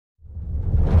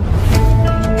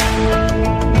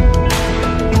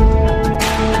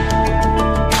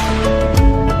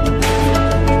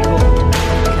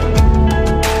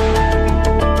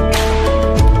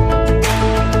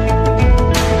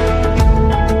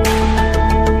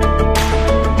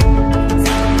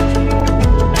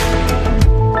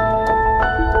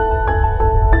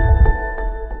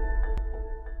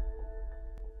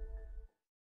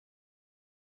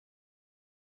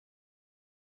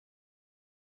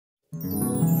Your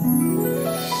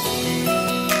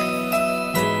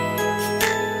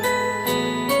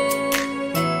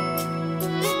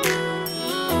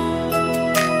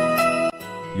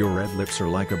red lips are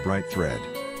like a bright thread,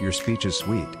 your speech is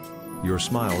sweet. Your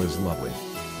smile is lovely.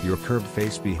 Your curved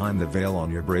face behind the veil on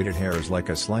your braided hair is like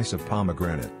a slice of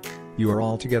pomegranate. You are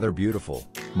altogether beautiful,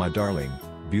 my darling,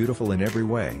 beautiful in every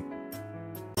way.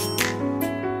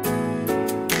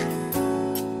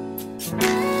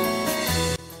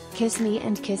 Kiss me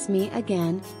and kiss me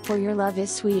again, for your love is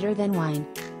sweeter than wine.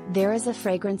 There is a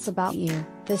fragrance about you,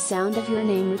 the sound of your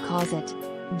name recalls it.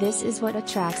 This is what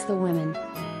attracts the women.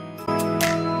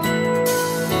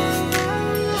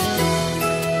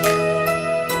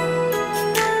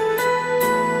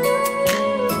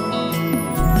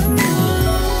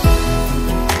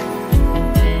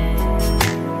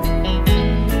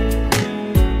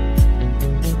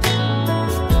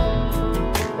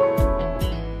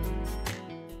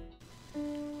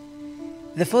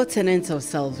 The four tenets of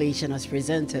salvation as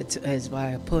presented to us by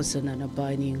Apostle and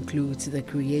Biney includes the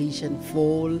creation,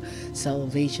 fall,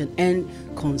 salvation, and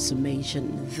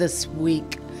consummation. This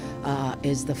week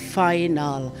is the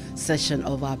final session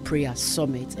of our prayer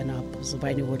summit, and Apostle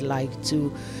Biney would like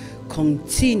to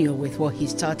continue with what he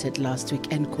started last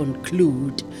week and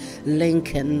conclude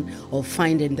linking or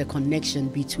finding the connection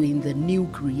between the new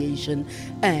creation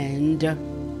and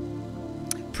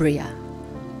prayer.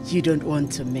 You don't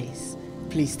want to miss.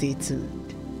 Please stay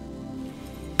tuned.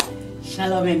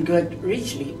 Shalom and God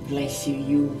richly bless you.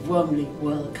 You warmly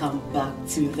welcome back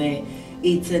to the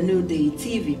It's a New Day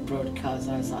TV broadcast.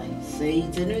 As I say,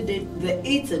 It's a New Day. The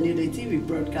It's a New Day TV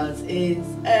broadcast is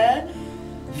a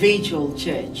virtual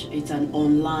church. It's an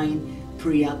online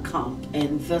prayer camp,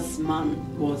 and this month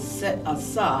was set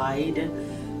aside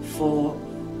for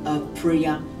a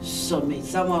prayer summit.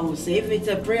 Someone will say, if it's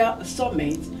a prayer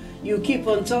summit, you keep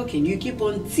on talking, you keep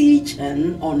on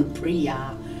teaching on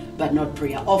prayer, but not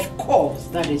prayer. Of course,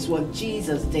 that is what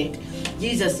Jesus did.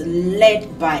 Jesus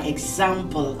led by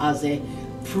example as a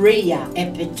prayer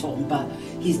epitome, but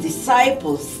his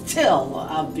disciples still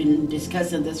have been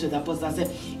discussing this with apostles. I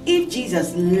said, if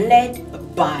Jesus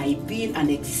led by being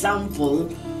an example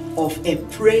of a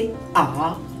prayer,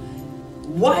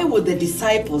 why would the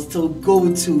disciples still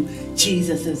go to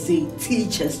Jesus and say,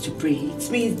 teach us to pray? It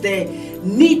means they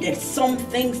needed some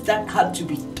things that had to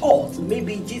be taught.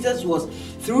 Maybe Jesus was,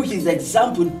 through his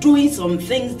example, doing some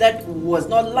things that was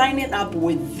not lining up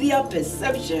with their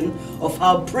perception of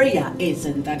how prayer is.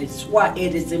 And that is why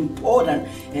it is important.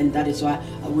 And that is why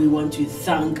we want to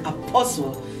thank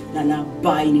Apostle Nana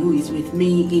Biney, who is with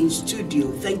me in studio.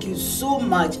 Thank you so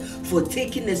much for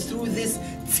taking us through this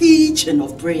teaching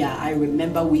of prayer. I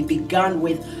remember we began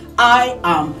with I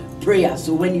am prayer.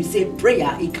 So when you say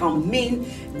prayer, it can mean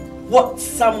what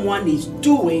someone is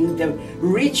doing, the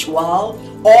ritual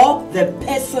or the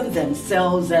person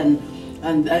themselves. And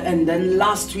then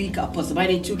last week Apostle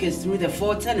Biney took us through the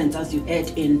four tenets, as you heard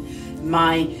in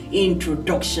my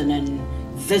introduction, and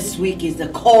this week is the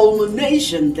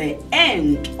culmination, the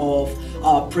end of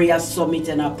our prayer summit,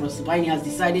 and Apostle Biney has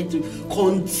decided to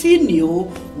continue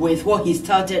with what he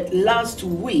started last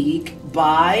week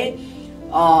by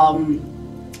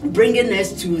bringing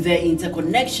us to the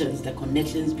interconnections, the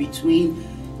connections between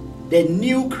the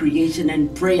new creation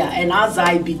and prayer. And as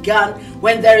I began,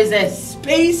 when there is a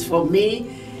space for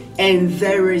me and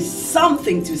there is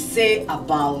something to say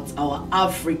about our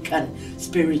African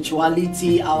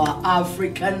spirituality, our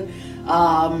African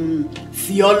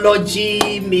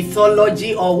theology,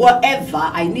 mythology, or whatever,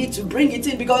 I need to bring it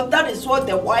in, because that is what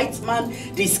the white man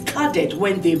discarded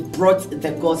when they brought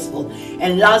the gospel.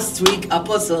 And last week,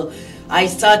 Apostle, I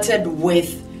started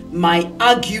with my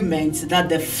argument that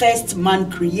the first man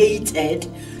created,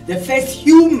 the first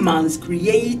humans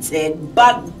created,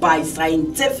 backed by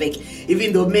scientific,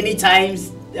 even though many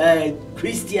times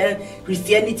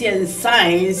Christianity and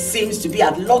science seems to be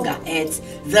at loggerheads,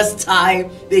 this time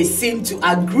they seem to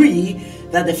agree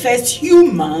that the first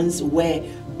humans were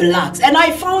blacks. And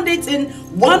I found it in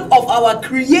one of our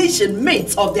creation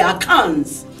myths of the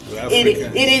accounts.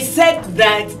 It is said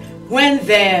that when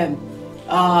the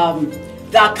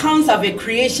accounts of a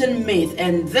creation myth,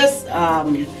 and this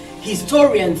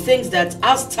historian thinks that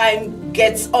as time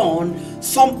gets on,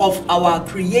 some of our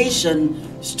creation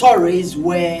stories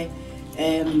were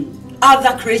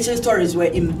other creation stories were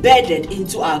embedded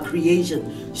into our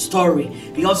creation story,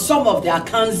 because some of the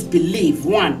accounts believe,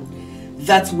 one,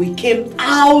 that we came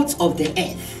out of the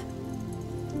earth.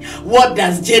 What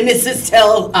does Genesis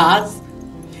tell us?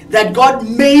 That God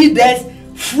made us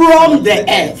from the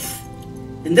earth.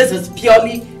 And this is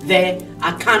purely the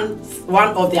Akan, one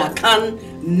of the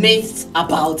Akan myths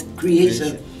about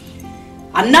creation.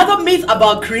 Another myth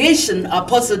about creation,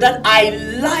 Apostle, that I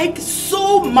like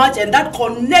so much and that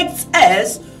connects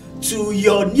us to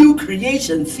your new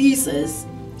creation thesis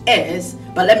is,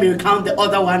 but let me recount the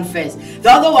other one first.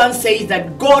 The other one says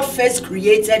that God first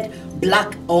created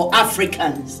black or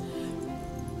Africans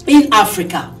in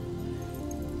Africa.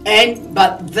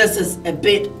 But this is a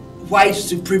bit white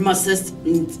supremacist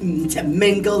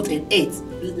intermingled in it.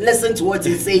 Listen to what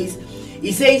he says.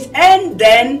 He says, and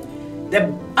then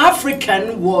the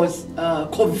African was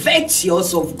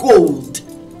covetous of gold.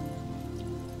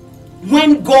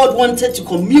 When God wanted to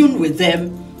commune with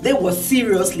them, they were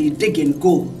seriously digging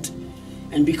gold.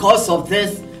 And because of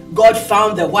this, God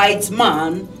found the white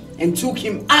man and took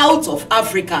him out of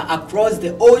Africa across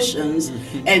the oceans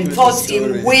and taught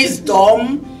him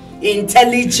wisdom,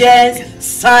 intelligence,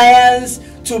 science,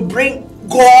 to bring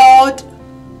God,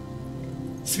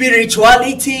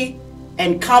 spirituality,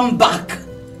 and come back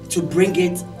to bring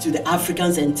it to the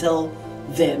Africans and tell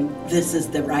them this is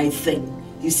the right thing.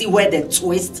 You see where the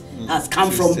twist has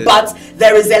come from, but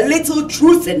there is a little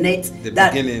truth in it.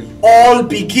 All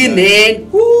beginning,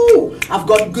 whoo, I've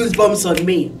got goosebumps on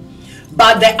me.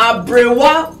 But the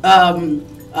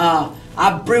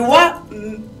Abrewa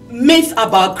myth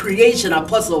about creation,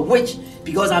 Apostle, which,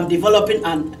 because I'm developing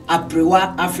an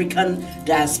Abrewa African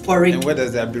diasporic. And what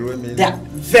does Abrewa mean?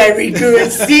 Very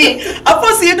good. See,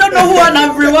 Apostle, you don't know who an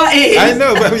Abrewa is. I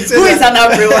know, but we said who is an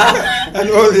Abrewa? An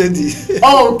old lady.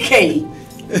 Okay.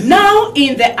 Now,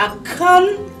 in the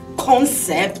Akan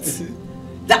concept,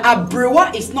 the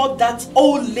Abrewa is not that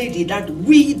old lady that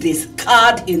we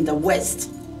discard in the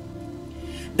West.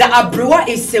 The Abrewa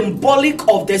is symbolic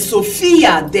of the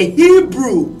Sophia, the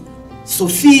Hebrew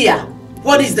Sophia.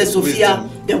 What is the Sophia?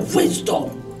 Wisdom. The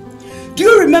wisdom. Do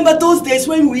you remember those days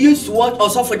when we used to watch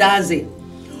Osofodaze?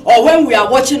 Or when we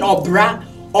are watching Obra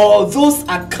or those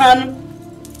Akan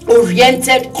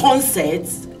oriented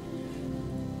concerts?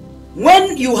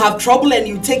 When you have trouble and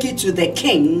you take it to the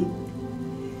king,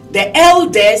 the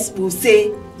elders will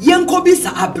say, Yenkobi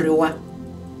sa Abrewa.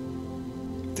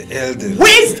 The elders.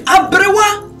 Where's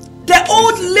Abrewa? The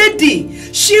old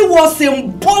lady. She was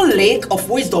symbolic of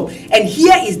wisdom. And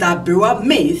here is the Abrewa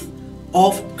myth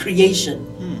of creation,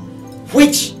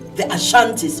 which the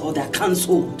Ashantis or the Akans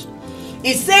hold.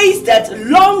 It says that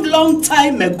long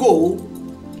time ago,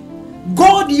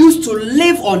 God used to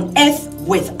live on earth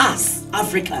with us,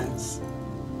 Africans.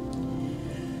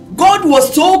 God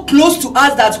was so close to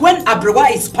us that when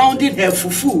Abrewa is pounding her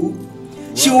fufu,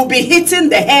 she will be hitting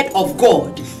the head of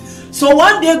God. So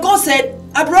one day God said,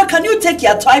 Abrewa, can you take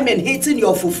your time in hitting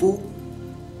your fufu?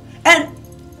 And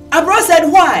Abrewa said,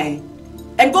 why?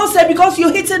 And God said, because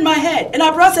you're hitting my head. And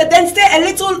Abrewa said, then stay a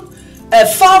little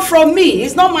far from me.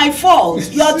 It's not my fault.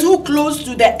 You are too close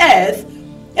to the earth.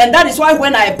 And that is why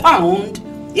when I pound,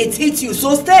 it hits you.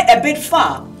 So stay a bit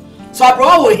far. So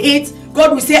Abrewa will hit.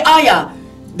 God will say, Aya.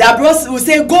 The Abrewa will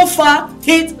say, go far,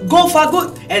 hit, go far,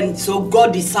 go. And so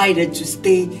God decided to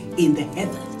stay in the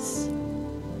heavens.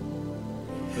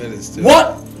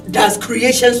 What does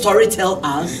creation story tell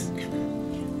us?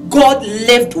 God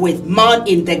lived with man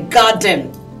in the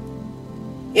garden.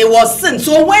 It was sin.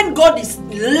 So when God is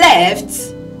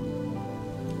left,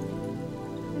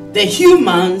 the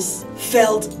humans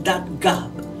felt that gap.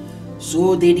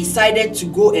 So they decided to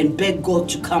go and beg God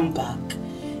to come back.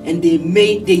 And they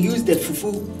used the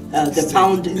fufu, the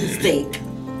pounded steak.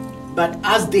 But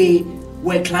as they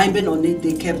were climbing on it,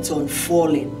 they kept on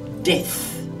falling.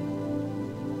 Death.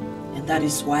 And that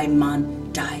is why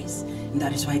man dies. And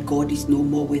that is why God is no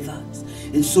more with us.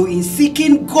 And so in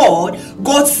seeking God,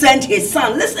 God sent his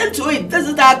son. Listen to it. This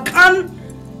is the Akan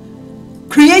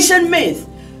creation myth.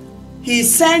 He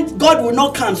sent, God will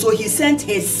not come, so he sent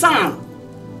his son.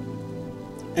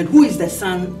 And who is the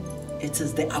son? It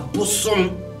is the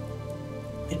Abosum,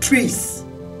 the trees,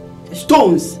 the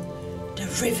stones, the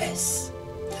rivers.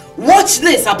 Watch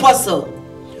this, Apostle.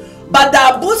 But the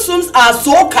Abosums are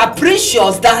so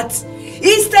capricious that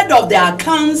instead of the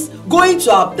Akans going to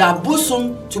the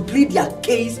Abosum to plead their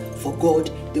case for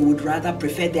God, they would rather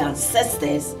prefer the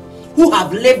ancestors who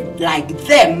have lived like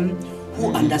them,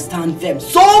 who understand them.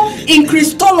 So in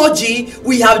Christology,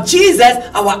 we have Jesus,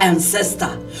 our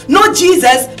ancestor, not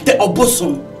Jesus, the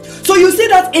Abosum. So you see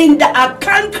that in the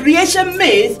Akan creation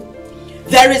myth,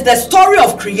 there is the story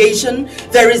of creation,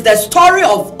 there is the story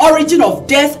of origin of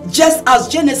death, just as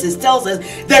Genesis tells us.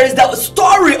 There is the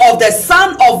story of the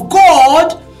Son of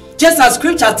God, just as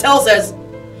Scripture tells us.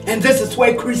 And this is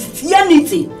where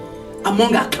Christianity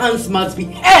among Akans must be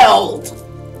held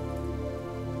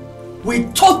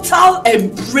with total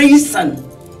embracing.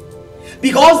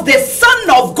 Because the Son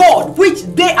of God, which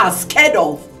they are scared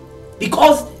of,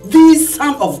 because these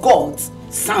sons of God,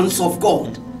 sons of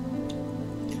God,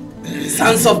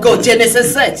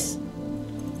 Genesis 6,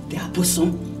 their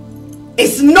bosom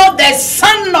is not the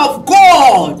Son of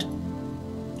God,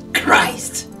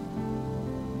 Christ.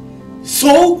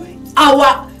 So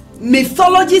our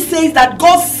mythology says that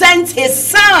God sent his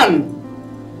Son,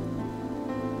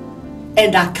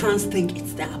 and our accounts think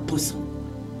it's their bosom.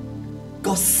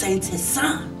 God sent his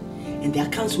Son, and their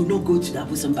accounts will not go to their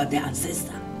bosom but their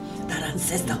ancestor. That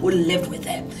ancestor who lived with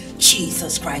them,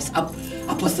 Jesus Christ.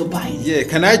 Apostle Biney. Yeah,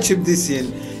 can I chip this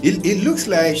in? It looks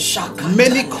like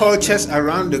many cultures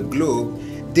around the globe,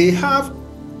 they have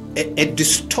a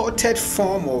distorted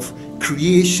form of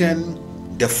creation,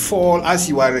 the fall, as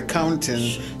you are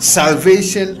recounting,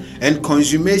 salvation and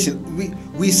consummation.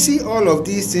 We see all of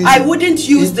these things. I wouldn't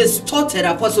use distorted,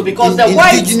 Apostle, because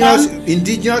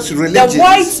indigenous religions. The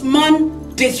white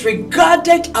man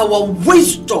disregarded our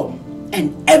wisdom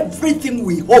and everything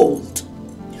we hold.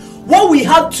 What we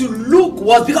had to look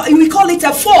was, because we call it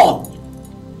a fall.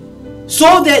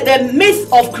 So the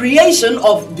myth of creation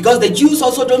because the Jews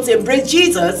also don't embrace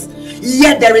Jesus,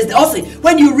 yet there is also,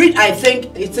 when you read, I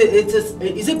think is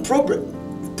it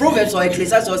Proverbs or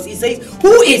Ecclesiastes, he says,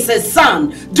 who is a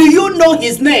son? Do you know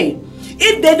his name?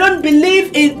 If they don't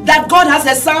believe that God has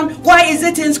a son, why is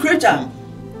it in scripture?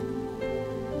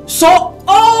 So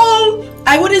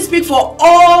I wouldn't speak for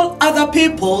all other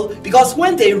people, because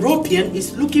when the European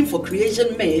is looking for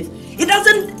creation myth, it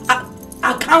doesn't add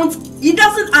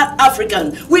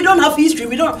African. We don't have history.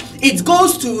 It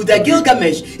goes to the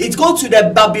Gilgamesh. It goes to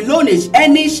the Babylonish,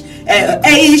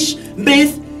 Aish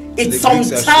myth. It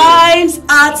sometimes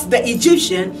adds the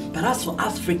Egyptian, but as for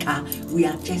Africa, we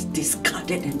are just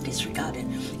discarded and disregarded.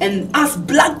 And as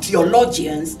black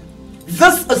theologians,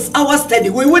 this is our study.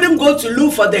 We wouldn't go to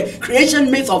look for the creation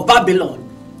myth of Babylon.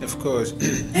 Of course.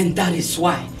 And that is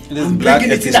why I'm black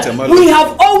bringing it to that. epistemology. We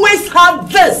have always had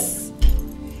this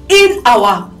in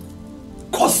our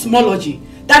cosmology,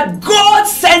 that God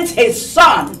sent his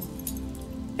Son,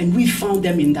 and we found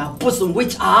them in their bosom,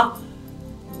 which are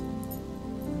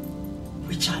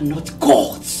not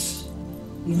gods.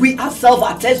 We ourselves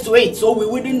attest to it, so we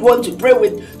wouldn't want to pray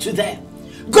to them.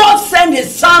 God sent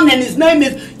his Son, and his name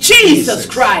is Jesus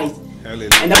Christ. Hallelujah.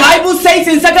 And the Bible says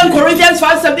in 2 Corinthians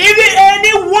 5:7, if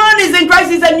anyone is in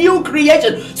Christ, is a new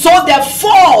creation. So the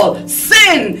fall,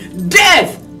 sin,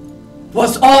 death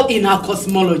was all in our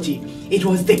cosmology. It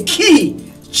was the key,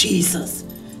 Jesus,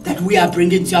 that we are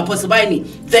bringing to Apostle Biney,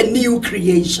 the new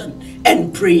creation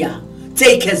and prayer.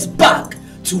 Take us back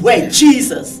to where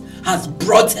Jesus has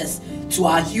brought us, to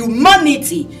our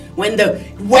humanity. When the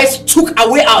West took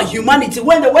away our humanity,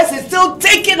 when the West is still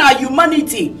taking our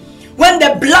humanity, when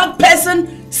the black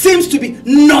person seems to be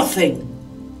nothing,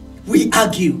 we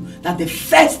argue that the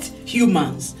first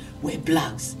humans were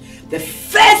blacks. The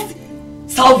first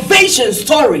salvation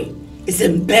story is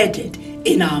embedded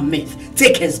in our myth.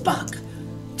 Take us back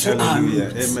to our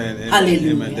roots. Amen.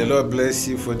 Hallelujah. Amen. The Lord bless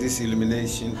you for this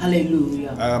illumination.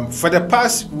 Hallelujah. For the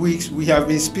past weeks, we have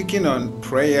been speaking on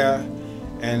prayer,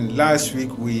 and last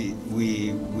week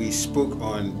we spoke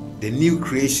on the new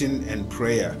creation and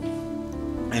prayer.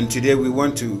 And today we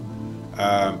want to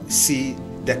see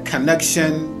the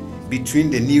connection between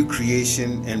the new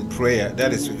creation and prayer.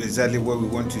 That is exactly what we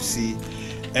want to see.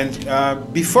 And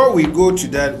before we go to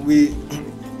that, we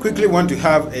quickly want to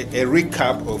have a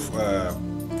recap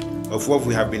of what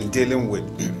we have been dealing with.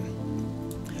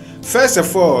 First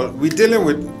of all, we're dealing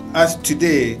with us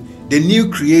today the new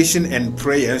creation and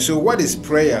prayer. And so what is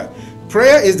prayer?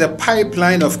 Prayer is the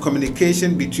pipeline of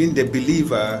communication between the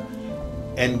believer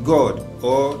and God,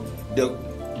 or the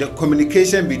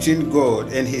communication between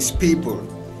God and his people.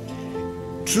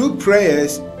 Through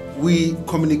prayers, we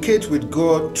communicate with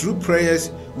God. Through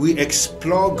prayers, we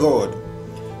explore God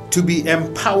to be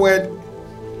empowered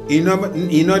in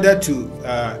order to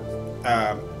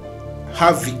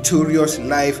have victorious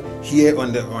life here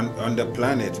on the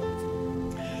planet.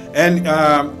 And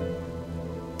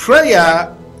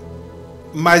prayer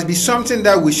must be something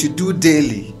that we should do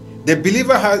daily. The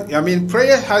believer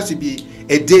prayer has to be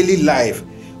a daily life.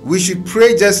 We should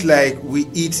pray just like we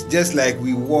eat, just like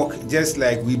we walk, just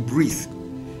like we breathe.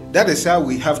 That is how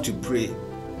we have to pray.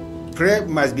 Prayer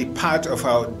must be part of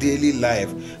our daily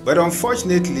life. But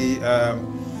unfortunately,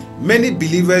 many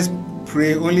believers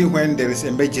pray only when there is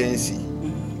emergency.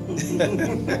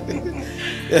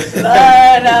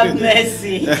 Lord have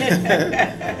mercy.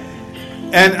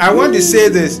 And I want to say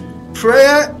this: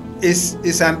 prayer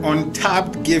is an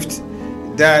untapped gift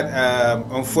that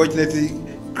unfortunately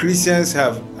Christians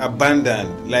have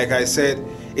abandoned. Like I said,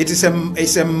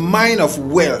 it's a mine of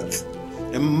wealth,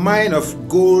 a mine of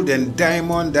gold and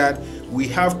diamond that we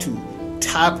have to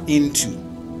tap into.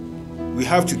 We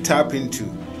have to tap into,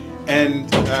 and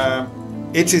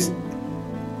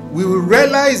we will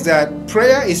realize that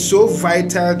prayer is so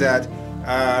vital that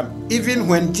even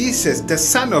when Jesus, the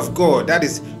Son of God, that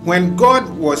is, when God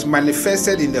was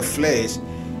manifested in the flesh,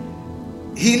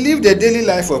 he lived a daily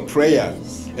life of prayer.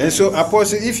 And so,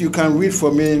 Apostle, if you can read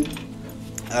for me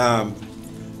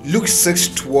Luke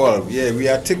 6:12. Yeah, we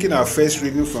are taking our first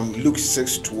reading from Luke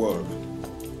 6:12.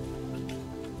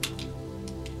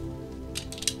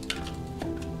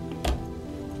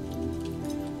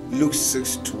 Luke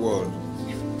 6:12.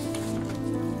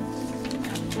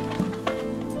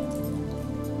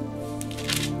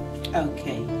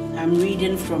 Okay, I'm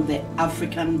reading from the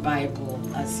African Bible,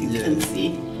 as you can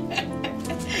see.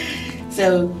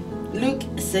 So, Luke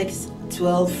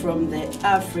 6:12 from the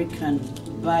African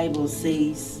Bible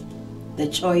says, the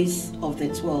choice of the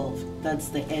 12, that's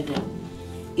the header.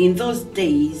 In those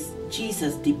days,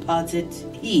 Jesus departed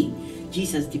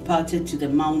to the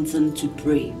mountain to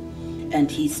pray,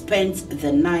 and he spent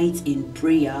the night in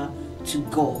prayer to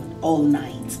God all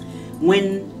night.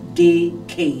 When day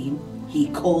came, he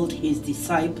called his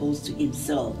disciples to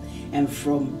himself, and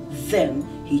from them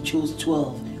he chose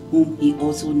 12, whom he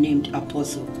also named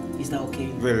apostle. Is that okay?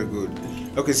 Very good.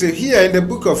 Okay, so here in the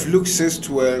book of Luke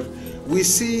 6:12, we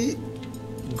see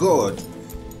God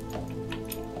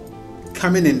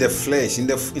coming in the flesh, in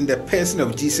the person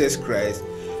of Jesus Christ,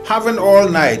 having all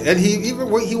night, and he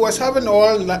was having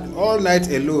all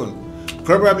night alone,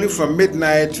 probably from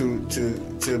midnight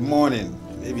to morning,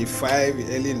 maybe 5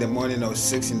 early in the morning or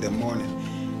 6 in the morning.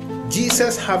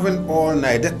 Jesus having all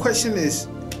night. The question is,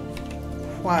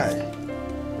 why?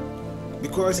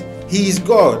 Because he is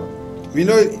God. We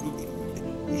know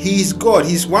he is God.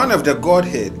 He's one of the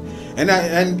Godhead, and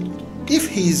if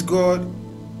he is God,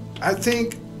 I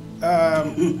think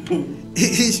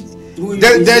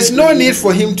there's no need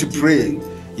for him to pray.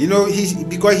 You know,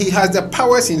 because he has the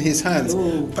powers in his hands.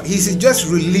 He's just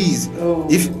released.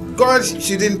 If God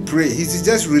shouldn't pray, he's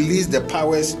just release the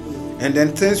powers, and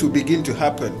then things will begin to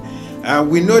happen.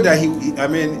 We know that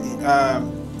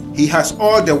he has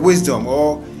all the wisdom,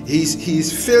 or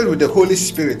he's filled with the Holy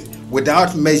Spirit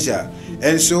without measure.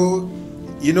 And so,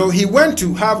 you know, he went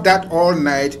to have that all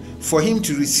night for him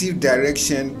to receive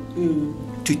direction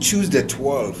to choose the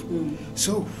 12.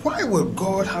 So why would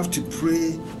God have to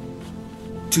pray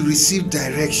to receive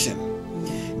direction?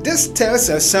 This tells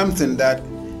us something, that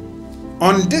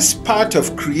on this part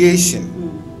of creation,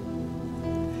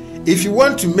 if you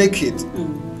want to make it,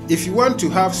 if you want to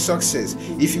have success,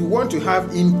 if you want to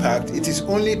have impact, it is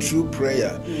only through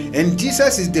prayer. And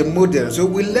Jesus is the model. So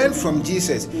we learn from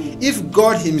Jesus. If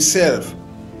God himself,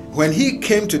 when he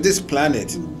came to this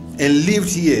planet and lived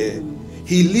here,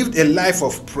 he lived a life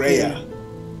of prayer.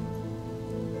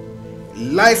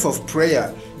 Life of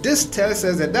prayer. This tells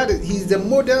us that he's the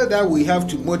model that we have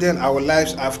to model our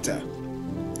lives after.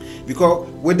 Because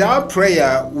without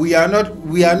prayer, we are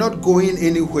not going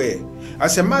anywhere.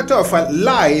 As a matter of fact,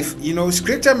 life, you know,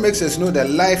 scripture makes us know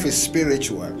that life is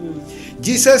spiritual.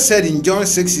 Jesus said in John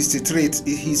 6:63,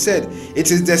 he said, it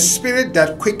is the spirit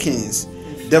that quickens,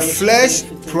 the flesh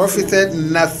profiteth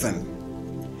nothing.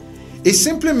 It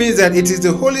simply means that it is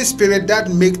the Holy Spirit that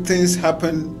makes things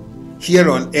happen here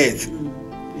on earth.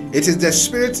 It is the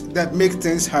Spirit that makes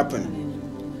things happen.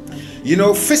 You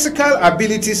know, physical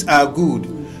abilities are good,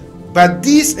 but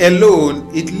these alone,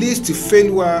 it leads to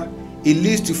failure, it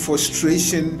leads to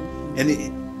frustration, and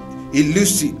it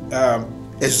leads to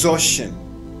exhaustion.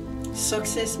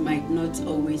 Success might not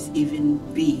always even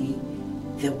be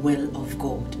the will of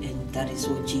God, and that is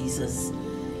what Jesus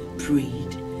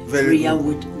prayed. Prayer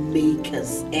would make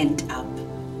us end up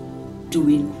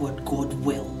doing what God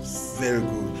wills. Very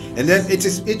good. And then it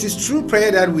is true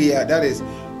prayer that we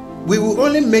will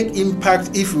only make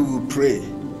impact if we will pray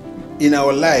in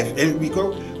our life. And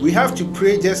because we have to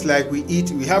pray just like we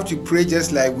eat, we have to pray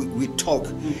just like we talk.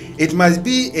 It must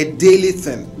be a daily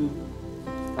thing.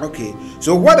 Okay,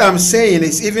 so what I'm saying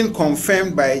is even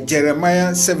confirmed by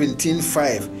Jeremiah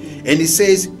 17:5, and it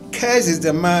says, cursed is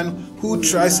the man who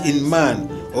trusts in man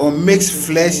or makes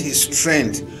flesh his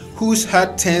strength, whose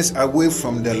heart turns away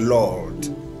from the Lord.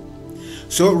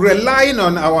 So relying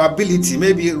on our ability,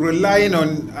 maybe relying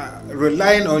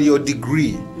on your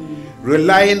degree,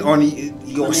 relying on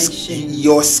your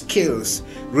skills,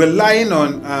 relying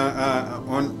on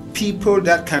people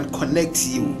that can connect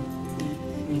you.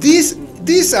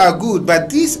 These are good, but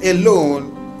these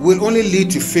alone will only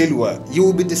lead to failure. You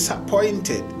will be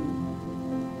disappointed.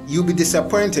 you'll be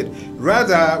disappointed.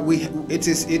 Rather, it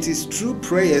is through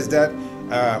prayers that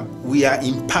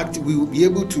we will be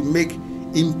able to make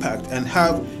impact and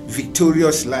have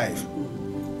victorious life.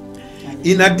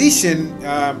 In addition,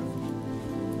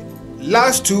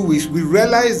 last 2 weeks we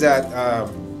realized that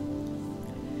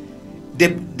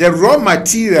the raw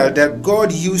material that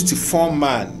God used to form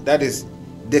man, that is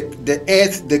the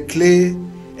earth, the clay,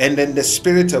 and then the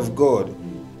Spirit of God.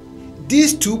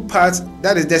 These 2 parts,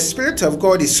 that is the Spirit of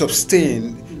God, is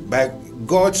sustained by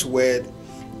God's word.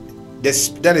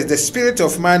 That is the spirit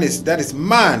of man, that is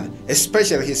man,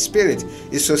 especially his spirit,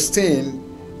 is sustained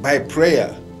by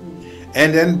prayer.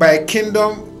 And then by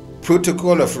kingdom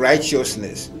protocol of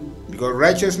righteousness. Because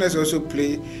righteousness also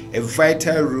plays a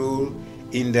vital role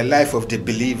in the life of the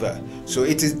believer. So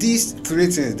it is these 3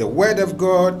 things: the word of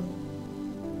God,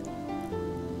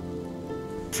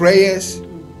 prayers.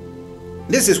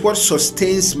 This is what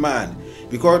sustains man.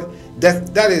 Because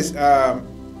that is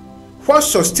what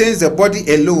sustains the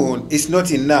body alone is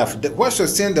not enough. What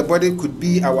sustains the body could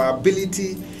be our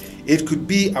ability, it could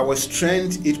be our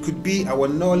strength, it could be our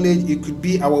knowledge, it could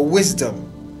be our wisdom.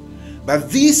 But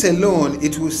this alone,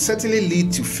 it will certainly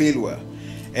lead to failure.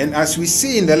 And as we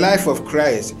see in the life of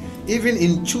Christ, even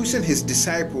in choosing his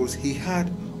disciples, he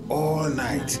had all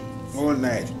night. All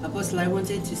night. Apostle, I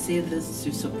wanted to say this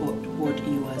to support what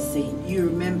you are saying. You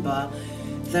remember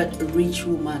that rich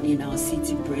woman in our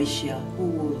city, Brescia, who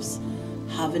was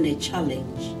having a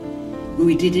challenge.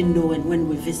 We didn't know, and when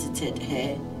we visited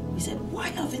her, we said, why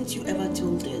haven't you ever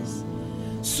told us?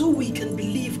 So we can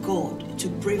believe God to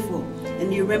pray for.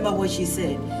 And you remember what she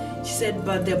said? She said,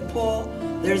 but the poor,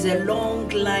 there's a long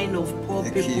line of poor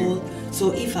people.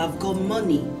 So if I've got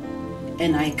money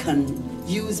and I can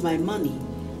use my money,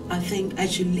 I think I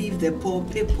should leave the poor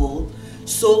people.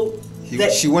 So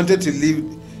she wanted to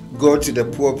leave God to the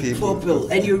poor people. Poor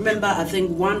people. And you remember, I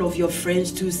think one of your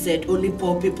friends too said, only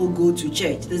poor people go to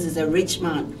church. This is a rich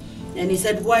man. And he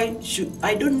said, why should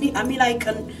I don't need, I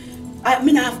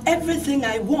have everything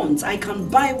I want. I can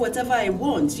buy whatever I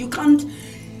want. You can't,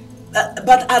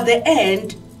 but at the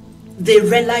end, they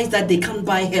realize that they can't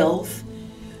buy health.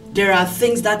 There are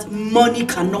things that money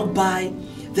cannot buy.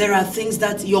 There are things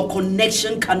that your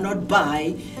connection cannot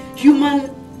buy.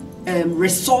 Human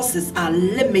resources are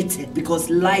limited because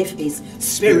life is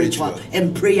spiritual,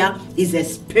 and prayer is a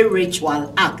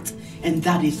spiritual act, and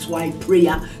that is why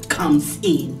prayer comes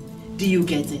in. Do you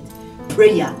get it?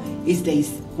 Prayer is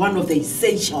one of the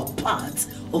essential parts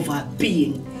of our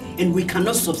being, and we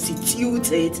cannot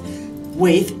substitute it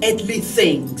with earthly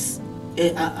things.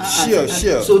 Sure.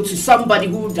 So to somebody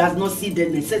who does not see the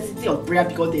necessity of prayer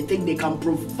because they think they can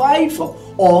provide for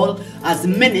all, as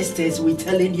ministers, we're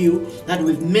telling you that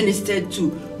we've ministered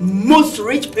to most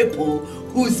rich people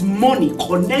whose money,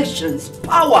 connections,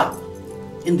 power,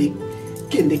 and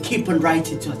they keep on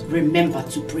writing to us, remember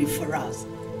to pray for us.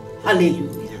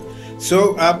 Hallelujah.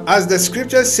 So as the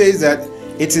scripture says that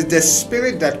it is the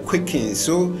spirit that quickens.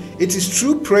 So it is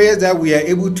through prayer that we are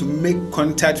able to make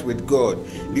contact with God,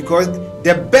 because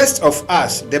the best of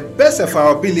us, the best of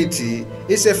our ability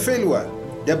is a failure.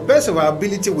 The best of our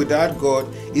ability without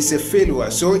God is a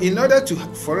failure. So in order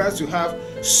for us to have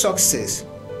success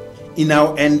in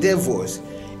our endeavors,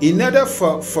 in order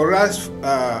for us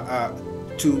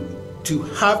to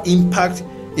have impact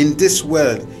in this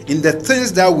world, in the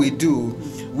things that we do,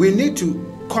 we need to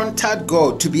contact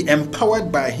God, to be empowered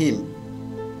by him.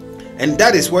 And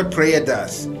that is what prayer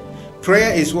does.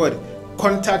 Prayer is what?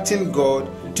 Contacting God,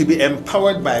 to be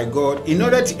empowered by God in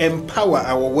order to empower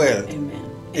our world.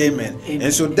 Amen.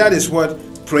 And so that is what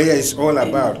prayer is all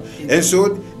about. And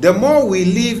so the more we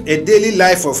live a daily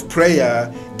life of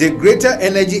prayer, the greater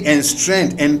energy and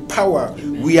strength and power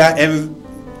we are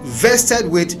invested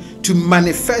with to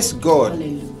manifest God.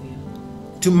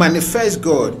 To manifest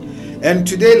God. And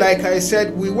today, like I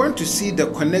said, we want to see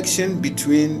the connection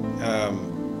between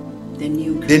the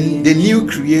new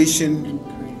creation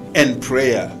and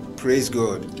prayer. Praise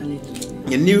God.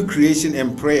 The new creation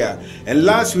and prayer. And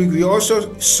last week we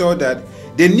also saw that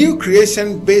the new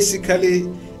creation basically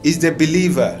is the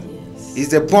believer, is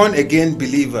the born again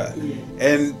believer.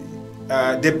 And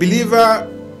the believer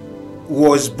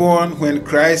was born when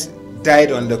Christ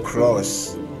died on the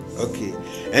cross. Okay.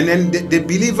 And then the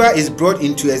believer is brought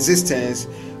into existence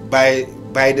by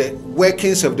the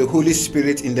workings of the Holy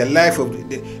Spirit in the life of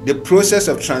the process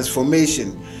of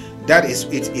transformation. That is,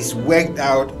 it is worked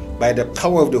out by the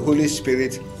power of the Holy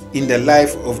Spirit in the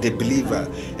life of the believer.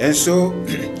 And so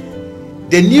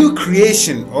the new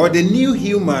creation or the new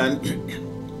human,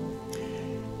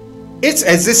 its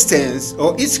existence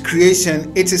or its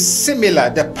creation, it is similar.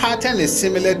 The pattern is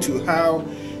similar to how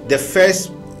the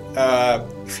first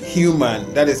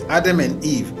human, that is Adam and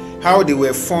Eve, how they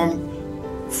were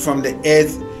formed from the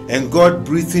earth, and God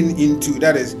breathing into,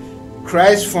 that is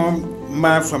Christ formed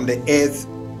man from the earth,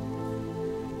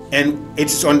 and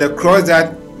it's on the cross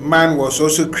that man was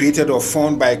also created or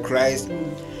formed by Christ.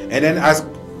 And then as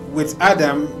with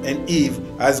Adam and Eve,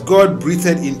 as God breathed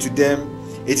into them,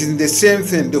 it is the same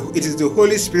thing. It is the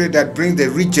Holy Spirit that brings the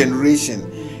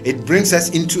regeneration. It brings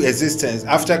us into existence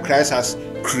after Christ has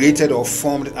created or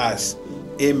formed us.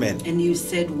 Amen. And you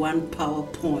said one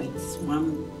PowerPoint,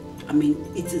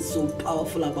 it is so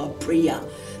powerful about prayer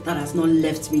that has not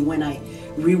left me when I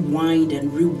rewind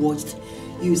and rewatched.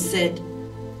 You said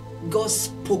God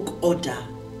spoke order.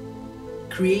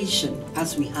 Creation,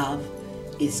 as we have,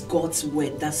 is God's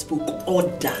word that spoke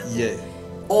order. Yeah.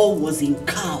 All was in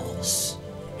chaos,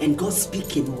 and God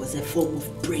speaking was a form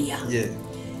of prayer. Yeah.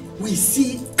 We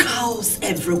see chaos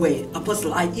everywhere.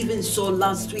 Apostle, I even saw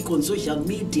last week on social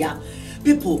media,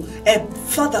 people, a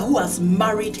father who has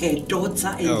married her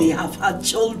daughter and they have had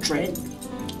children,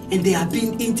 and they have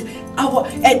been into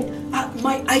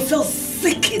I felt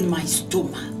sick in my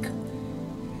stomach.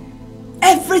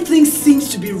 Everything seems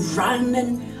to be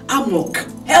running amok,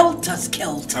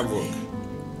 helter-skelter,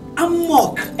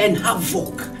 amok and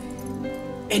havoc.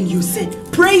 And you said,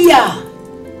 prayer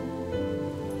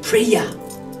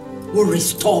will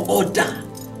restore order.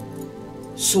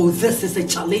 So this is a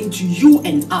challenge to you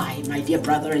and I, my dear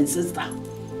brother and sister.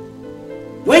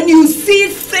 When you see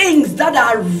things that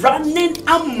are running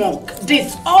amok,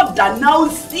 disorder,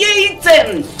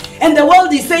 nauseating, and the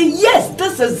world is saying, yes,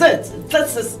 this is it,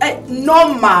 this is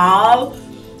normal.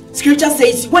 Scripture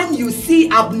says, when you see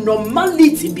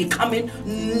abnormality becoming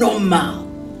normal,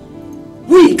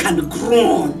 we can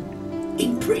groan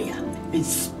in prayer and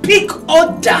speak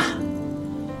order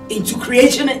into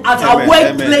creation at our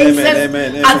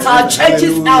workplaces, at our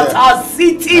churches, at our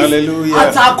cities,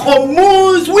 at our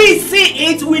communes. We see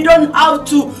it. We don't have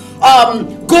to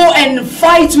go and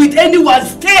fight with anyone.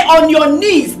 Stay on your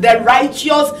knees. The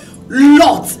righteous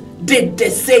Lot did the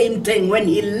same thing when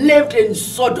he lived in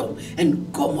Sodom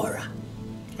and Gomorrah.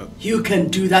 You can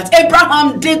do that.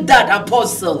 Abraham did that,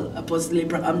 Apostle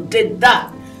Abraham did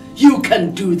that. You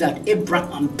can do that.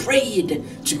 Abraham prayed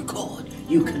to God.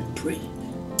 You can pray.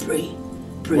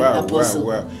 Wow, Apostle.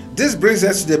 Wow. This brings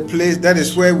us to the place that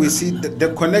is where we see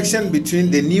the connection between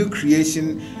the new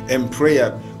creation and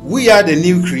prayer. We are the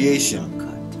new creation.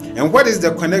 And what is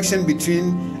the connection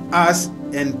between us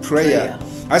and prayer?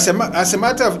 As a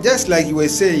matter of, just like you were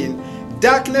saying,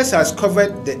 darkness has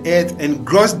covered the earth and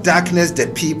gross darkness the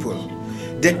people.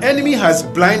 The enemy has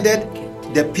blinded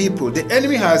the people. The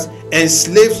enemy has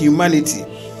enslaved humanity.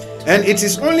 And it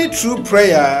is only through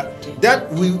prayer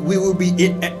that we will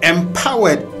be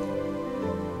empowered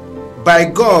by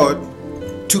God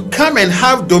to come and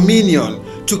have dominion,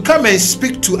 to come and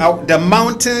speak to the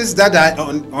mountains that are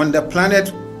on the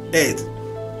planet Earth.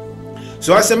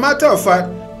 So as a matter of fact,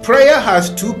 prayer has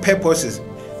two purposes.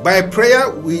 By prayer,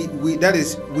 we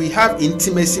have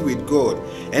intimacy with God,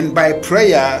 and by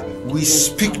prayer we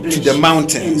speak to the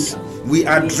mountains. We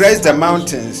address the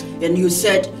mountains. And you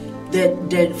said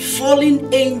the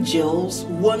fallen angels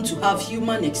want to have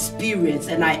human experience,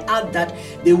 and I add that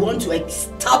they want to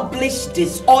establish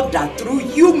disorder through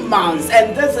humans,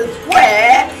 and this is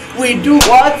where we do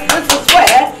what?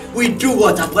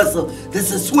 Apostle?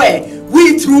 This is where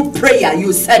we, through prayer,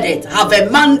 you said it, have a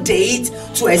mandate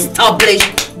to establish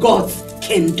God's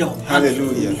kingdom.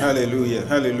 Hallelujah.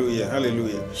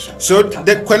 So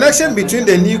the connection between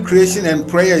the new creation and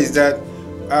prayer is that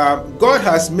God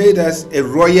has made us a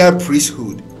royal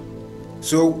priesthood.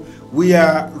 So we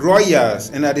are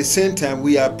royals, and at the same time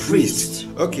we are priests.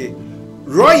 Okay.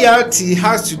 Royalty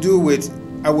has to do with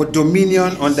our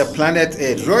dominion on the planet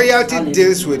Earth. Royalty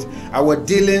deals with our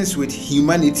dealings with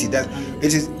humanity. That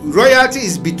it is, royalty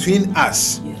is between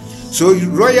us. So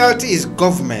royalty is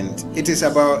government. It is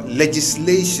about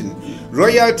legislation.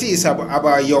 Royalty is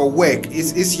about your work.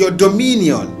 It's your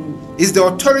dominion. It's the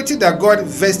authority that God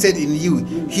vested in you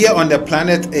here on the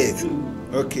planet Earth.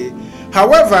 Okay.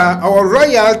 However, our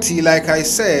royalty, like I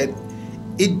said,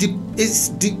 it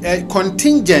is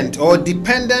contingent or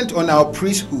dependent on our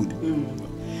priesthood.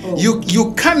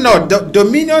 You cannot, the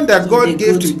dominion that God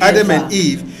gave to Adam and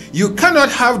Eve, you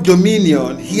cannot have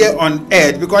dominion here on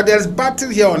earth, because there's battle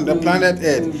here on the planet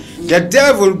Earth. The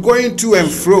devil going to and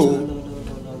fro,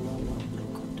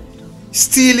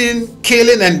 stealing,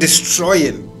 killing, and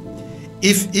destroying.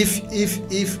 If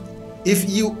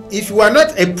you are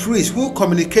not a priest who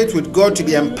communicates with God to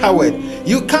be empowered,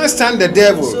 you can't stand the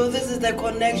devil. So this is the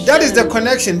connection. That is the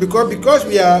connection, because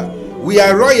we are We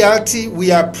are royalty,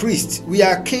 we are priests, we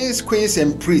are kings, queens,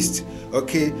 and priests.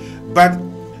 Okay, but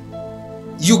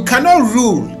you cannot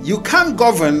rule, you can't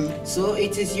govern. So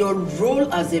it is your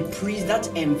role as a priest that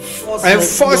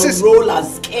enforces your role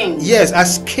as king. Yes,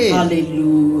 as king.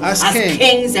 Hallelujah. As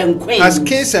kings and queens. As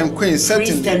kings and queens,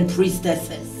 certainly. Priests and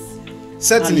priestesses.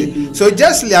 Certainly. Hallelujah. So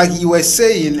just like you were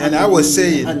saying, and I was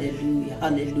saying, hallelujah.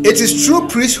 Hallelujah. It is true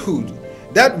priesthood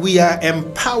that we are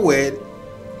empowered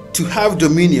to have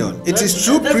dominion. It is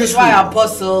true priesthood. That is why,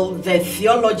 Apostle, the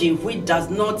theology which does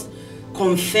not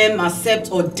confirm,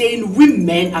 accept, ordain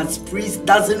women as priests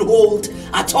doesn't hold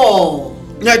at all.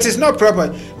 No, it is not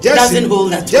proper. Just doesn't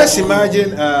hold at just all.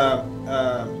 Imagine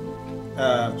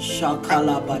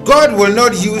God will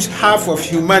not use half of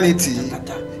humanity,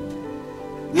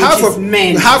 half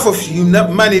of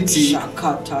humanity,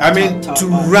 I mean, to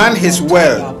run his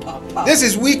world. This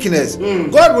is weakness.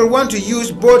 God will want to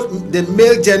use both the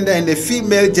male gender and the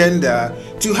female gender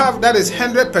to have, that is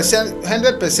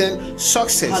 100%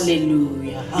 success.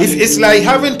 Hallelujah. If it's like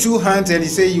having two hands and you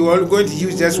say you are going to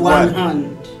use just one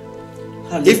hand.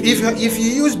 If you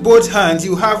use both hands,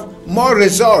 you have more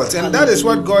results, and that is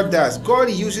what God does.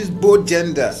 God uses both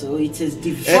genders. So it is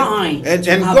divine.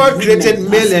 And God created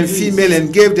male and female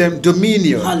and gave them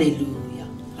dominion. Hallelujah.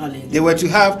 Hallelujah. They were to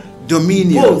have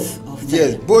dominion. Both of them.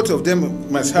 Yes, both of them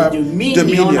must have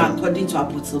dominion. According to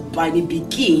Apostle Biney,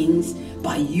 begins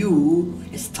by you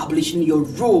establishing your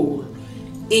role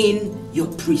in your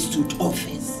priesthood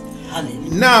office.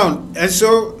 Hallelujah. Now, and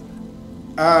so,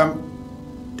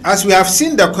 as we have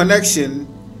seen the connection,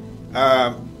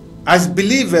 as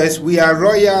believers, we are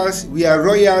royals, we are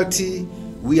royalty,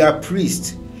 we are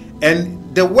priests. And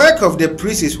the work of the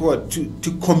priest is what?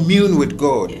 To commune with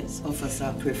God. Yes, offer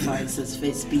sacrifices,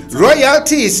 face Peter.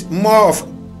 Royalty is more of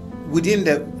within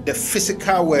the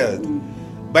physical world.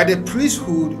 But the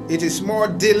priesthood, it is more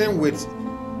dealing with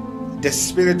the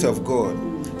Spirit of God.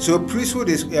 So priesthood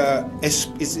is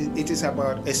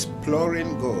about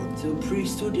exploring God. So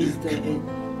priesthood is the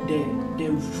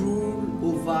rule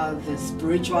over the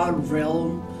spiritual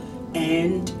realm,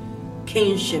 and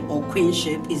kingship or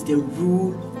queenship is the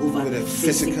rule over the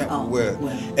physical world.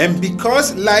 And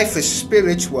because life is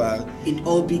spiritual, it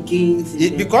all begins.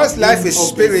 Because life is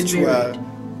spiritual,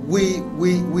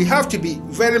 we have to be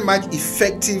very much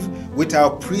effective with our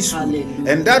priesthood.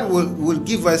 Hallelujah. And that will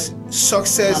give us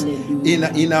success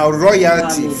in our royalty.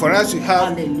 Hallelujah. For us to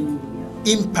have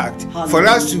impact. Hallelujah. For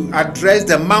us to address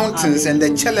the mountains and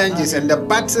the challenges and the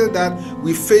battle that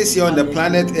we face here on the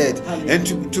planet Earth, and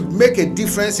to make a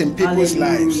difference in people's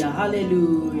lives.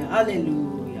 Hallelujah.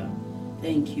 Hallelujah.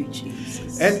 Thank you,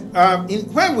 Jesus. And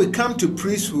when we come to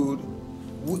priesthood,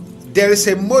 there is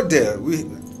a model.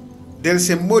 There is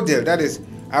a model, that is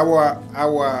our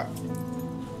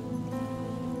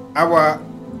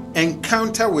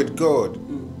encounter with God,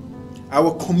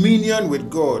 our communion with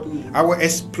God, our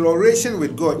exploration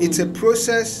with God. It's a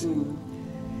process.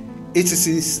 It is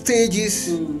in stages,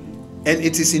 and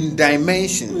it is in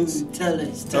dimensions. Tell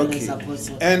us,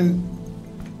 Apostle. And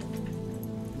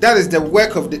that is the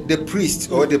work of the priest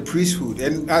or the priesthood.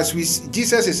 And as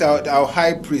Jesus is our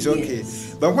high priest. Okay.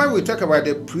 Yes. But when we talk about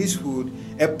the priesthood,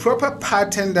 a proper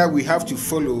pattern that we have to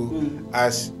follow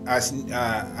as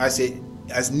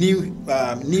new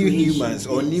humans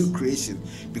or new creation,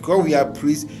 because we are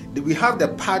priests, we have the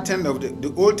pattern of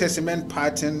the Old Testament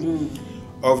pattern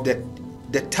of the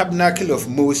tabernacle of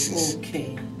Moses.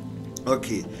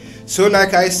 Okay. So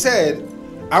like I said,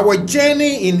 our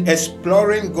journey in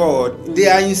exploring God, they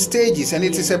are in stages, and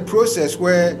it is a process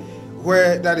where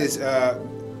that is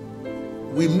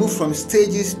we move from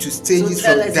stages to stages,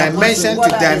 from dimension to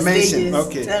dimension.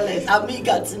 Okay. Tell us. I'm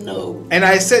eager to know. And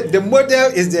I said the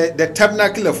model is the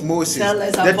tabernacle of Moses. Tell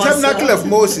us, the tabernacle of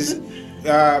Moses.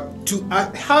 To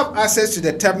have access to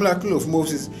the tabernacle of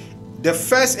Moses, the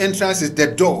first entrance is the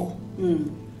door,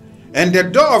 and the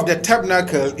door of the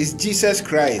tabernacle is Jesus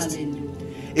Christ.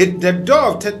 The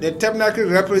door of the tabernacle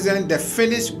represents the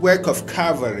finished work of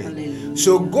Calvary. Hallelujah.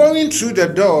 So going through the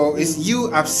door is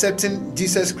you accepting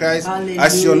Jesus Christ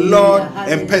as your Lord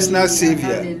and personal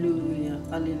Savior.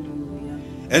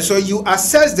 And so you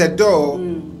access the door.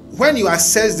 When you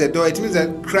access the door, it means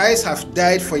that Christ has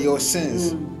died for your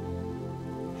sins.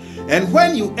 And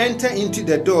when you enter into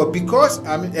the door, because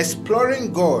I'm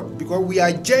exploring God, because we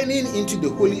are journeying into the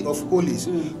Holy of Holies,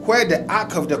 where the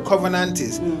Ark of the Covenant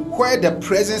is, where the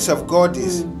presence of God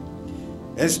is.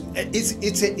 It's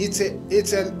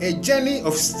a journey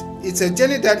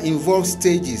that involves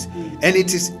stages, and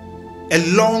it is a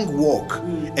long walk,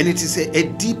 and it is a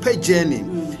deeper journey.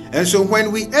 And so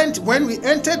when we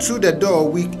enter through the door,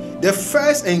 the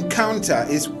first encounter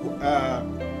is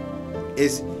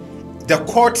is the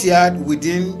courtyard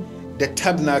within the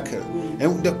tabernacle.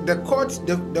 And the court,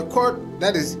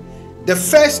 that is the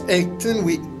first thing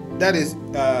that is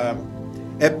a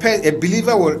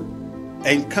believer will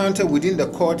encounter within the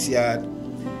courtyard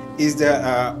is the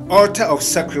altar of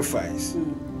sacrifice.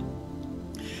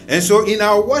 And so in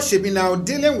our worship, in our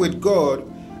dealing with God,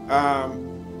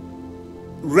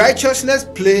 righteousness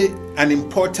play an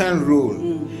important role.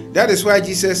 That is why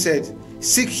Jesus said,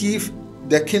 seek ye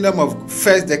the kingdom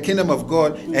of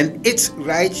God and its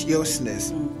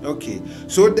righteousness. Okay,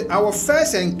 so our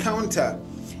first encounter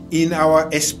in our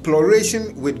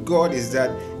exploration with God is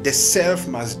that the self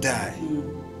must die.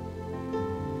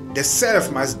 The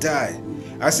self must die.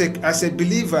 As a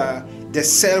believer, the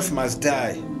self must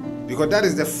die. Because that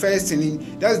is the first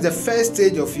thing, that's the first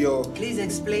stage of your... Please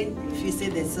explain, if you say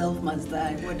the self must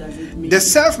die, what does it mean? The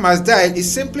self must die, it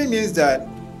simply means that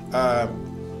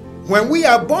when we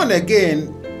are born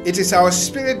again, it is our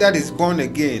spirit that is born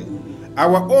again.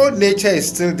 Our old nature is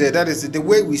still there, that is the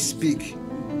way we speak.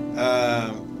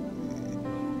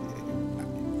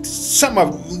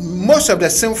 Most of the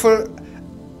sinful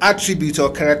attributes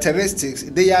or characteristics,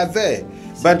 they are there.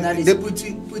 But that is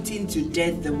putting to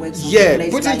death the works of the flesh.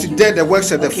 Putting to death the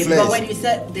works of the flesh. But when you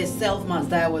said the self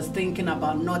must die, I was thinking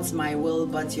about not my will,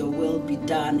 but your will be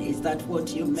done. Is that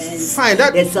what you meant? Fine.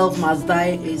 The self must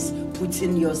die is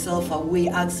putting yourself away,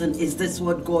 asking, is this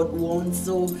what God wants?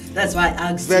 So that's why I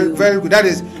asked you. Very good. That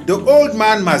is, the old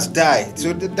man must die.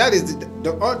 So that is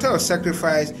the altar of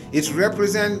sacrifice. It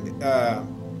represents the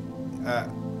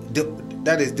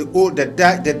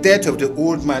death of the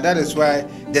old man. That is why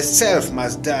the self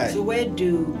must die. So where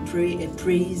do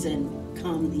praise and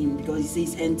come in? Because it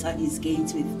says enter his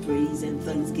gates with praise and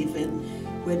thanksgiving.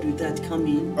 Where do that come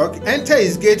in? Okay, enter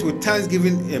his gate with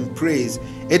thanksgiving and praise.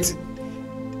 It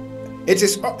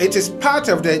is part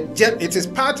of the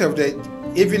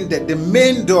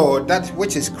main door, that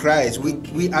which is Christ.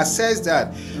 We assess that.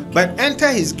 Okay. But enter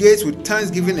his gates with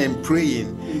thanksgiving and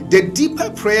praying. The deeper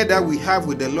prayer that we have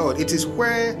with the Lord, it is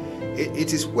where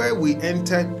we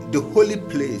enter the holy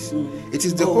place. It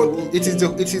is the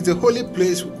holy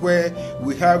place where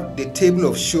we have the table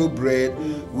of showbread,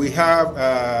 we have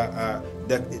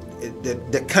the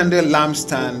candle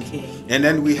lampstand, and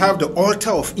then we have the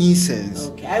altar of incense.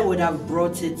 Okay, I would have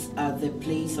brought it at the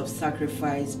place of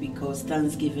sacrifice because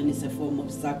thanksgiving is a form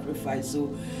of sacrifice. So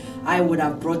I would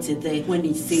have brought it there when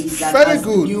he says that very as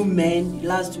good. New men,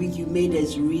 last week you made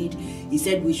us read, he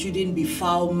said we shouldn't be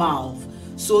foul mouthed.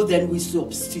 So then we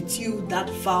substitute that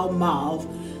foul mouth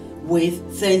with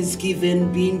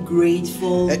thanksgiving, being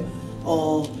grateful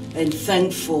and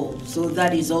thankful. So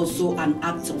that is also an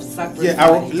act of sacrifice. Yeah,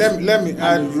 let me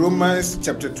add Romans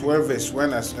chapter 12 verse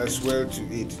 1 as well to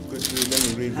it. Quickly, let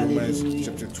me read Romans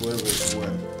chapter 12 verse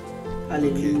 1.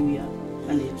 Hallelujah. Okay.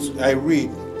 Hallelujah. So I read.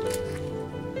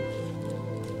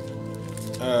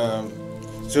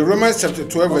 So Romans chapter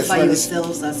 12 verse 1.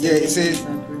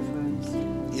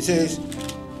 It says,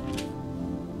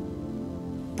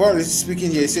 Paul is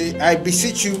speaking here, say, I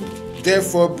beseech you,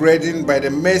 therefore, brethren, by the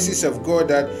mercies of God,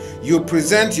 that you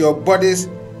present your bodies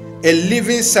a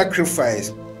living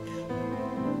sacrifice,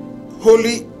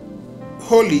 holy,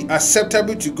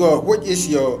 acceptable to God, which is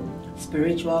your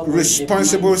spiritual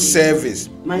responsible service.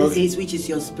 Mine says, which is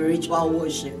your spiritual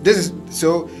worship. This is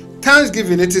so.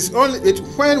 Thanksgiving. It is only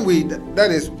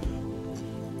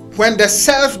when the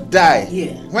self die.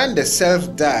 Yeah. When the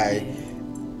self die,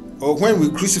 or when we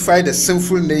crucify the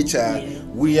sinful nature,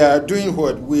 we are doing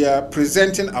what? We are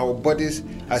presenting our bodies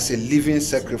as a living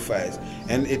sacrifice,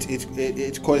 and it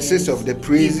consists of the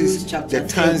praises, the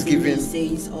thanksgiving. It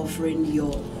says offering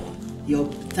your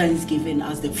thanksgiving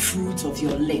as the fruit of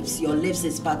your lips. Your lips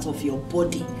is part of your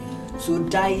body. So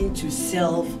dying to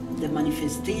self, the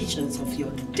manifestations of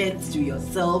your death to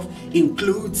yourself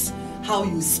includes how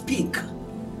you speak.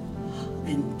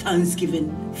 And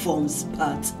thanksgiving forms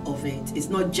part of it. It's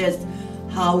not just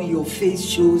how your face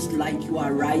shows like you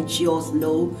are righteous,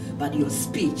 no, but your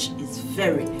speech is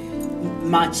very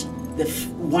much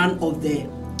one of the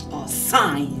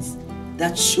signs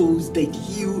that shows the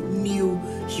new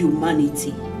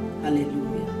humanity.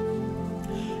 Hallelujah.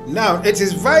 Now, it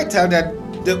is vital that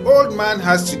the old man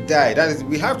has to die. That is,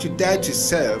 we have to die to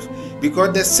self,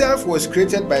 because the self was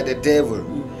created by the devil.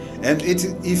 And if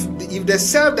the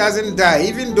self doesn't die,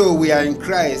 even though we are in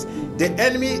Christ, the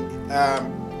enemy,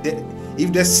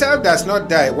 if the self does not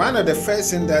die, one of the first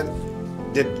things that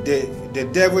the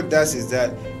devil does is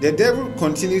that the devil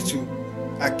continues to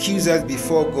accuse us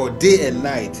before God day and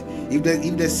night. If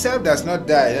the self does not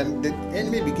die, then the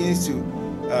enemy begins to,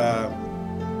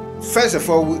 first of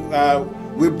all,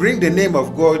 we bring the name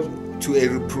of God to a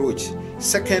reproach.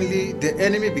 Secondly, the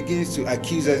enemy begins to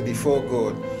accuse us before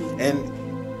God. And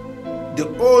the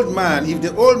old man, if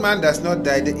the old man does not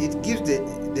die, it gives the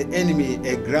enemy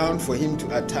a ground for him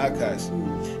to attack us,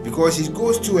 because he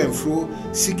goes to and fro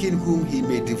seeking whom he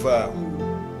may devour.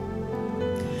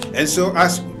 And so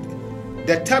as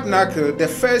the tabernacle, the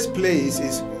first place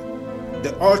is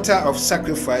the altar of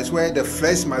sacrifice where the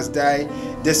flesh must die.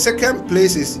 The second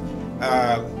place is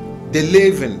the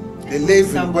leaven. The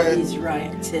leaven. Somebody's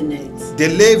writing it. The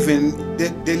leaven.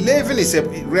 The leaven is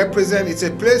it's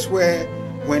a place where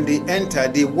when they enter,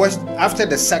 they wash after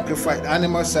the sacrifice,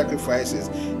 animal sacrifices.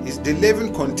 The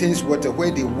leaven contains water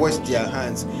where they wash their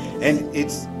hands, and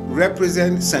it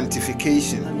represents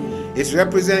sanctification. It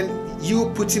represents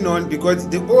you putting on, because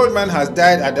the old man has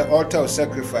died at the altar of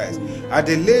sacrifice. At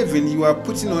the leaven, you are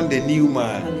putting on the new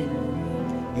man.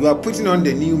 You are putting on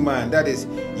the new man. That is,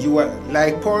 you are,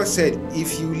 like Paul said,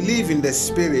 if you live in the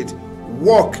Spirit,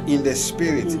 walk in the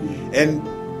Spirit. And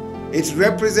it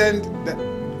represents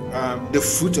the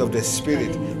fruit of the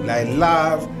Spirit, like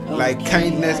love, like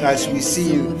kindness, as we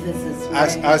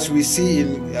see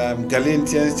in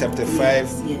Galatians chapter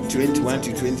 5, 21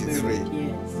 to 23.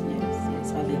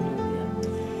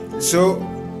 So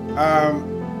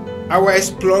our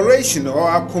exploration or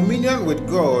our communion with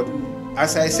God,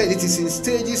 as I said, it is in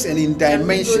stages and in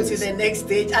dimensions. Can we go to the next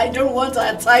stage? I don't want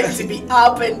our time to be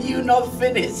up and you not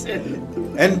finish.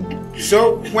 And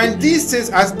so when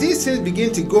as these things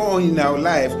begin to go on in our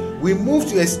life, we move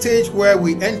to a stage where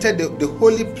we enter the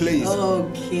holy place.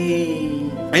 Okay.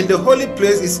 And the holy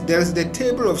place there's the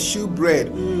table of shewbread,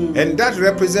 and that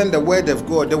represents the word of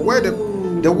God. The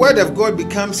word of God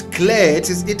becomes clear. It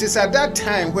is at that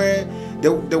time where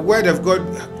the word of God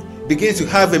begins to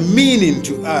have a meaning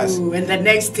to us. And the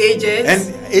next stage is? And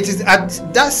it is at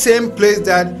that same place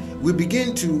that we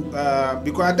begin to,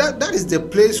 because that is the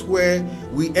place where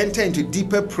we enter into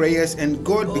deeper prayers, and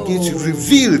God begins to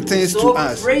reveal things to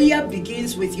us. So prayer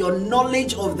begins with your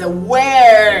knowledge of the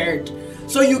word.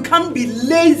 So you can't be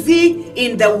lazy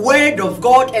in the word of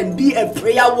God and be a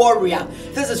prayer warrior.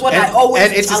 This is what I always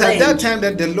And it challenge. is at that time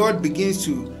that the Lord begins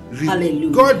to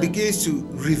God begins to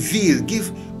reveal,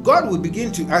 God will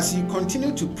begin to, as you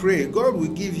continue to pray, God will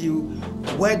give you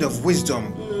word of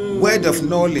wisdom, word of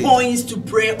knowledge, points to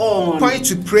pray on.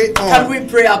 Can we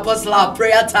pray, Apostle? Our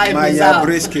prayer time is up.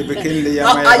 Are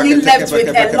you left with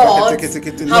a lot?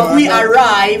 Have we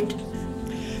arrived?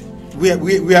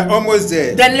 We are almost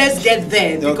there. Then let's get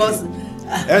there, because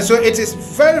and so it is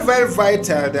very, very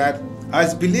vital that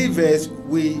as believers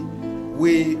we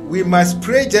must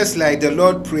pray just like the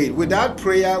Lord prayed. Without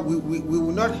prayer, we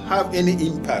will not have any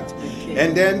impact. Okay.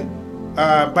 And then,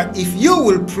 but if you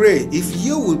will pray,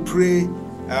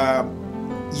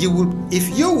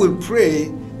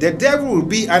 the devil will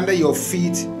be under your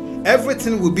feet.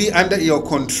 Everything will be under your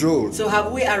control. So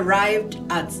have we arrived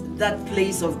at that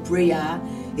place of prayer?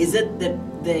 Is it the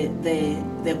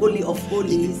Holy of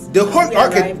Holies? The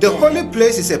holy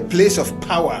place is a place of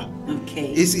power.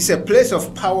 Okay. It's a place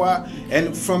of power,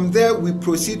 and from there we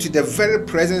proceed to the very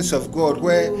presence of God,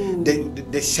 where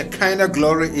the Shekinah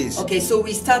glory is. Okay, so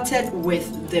we started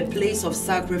with the place of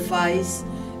sacrifice,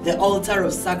 the altar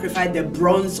of sacrifice, the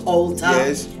bronze altar.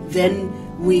 Yes. Then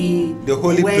we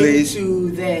went place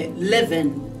to the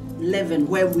leaven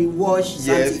where we wash,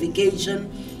 sanctification.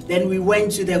 Then we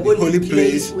went to the holy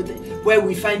place where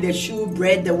we find the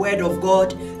shewbread, the word of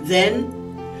God. Then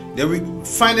we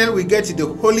get to the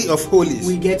Holy of Holies.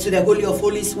 We get to the Holy of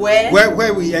Holies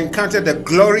where we encounter the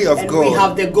glory of God. We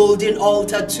have the golden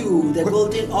altar too. The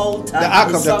golden altar. The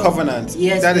Ark of the Covenant.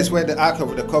 Yes. That is where the Ark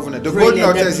of the Covenant. The golden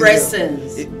golden altar is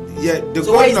presence.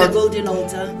 So where is the golden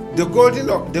altar? The golden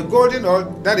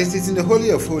altar, that is, it's in the Holy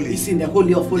of Holies. It's in the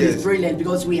Holy of Holies. Yes. Brilliant,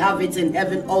 because we have it in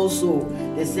heaven also.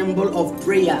 The symbol of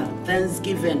prayer,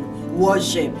 thanksgiving,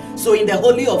 worship. So in the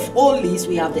Holy of Holies,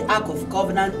 we have the Ark of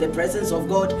Covenant, the presence of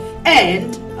God,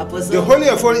 and Apostle. The Holy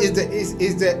of Holies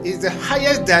is the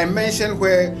highest dimension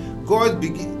where God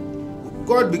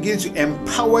begins to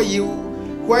empower you,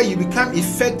 where you become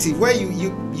effective, where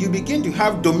you begin to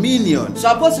have dominion. So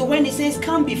Apostle, when he says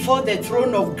come before the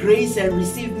throne of grace and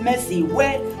receive mercy,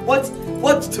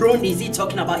 what throne is he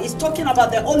talking about? He's talking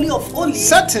about the Holy of Holies.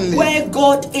 Certainly. Where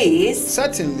God is.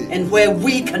 Certainly. And where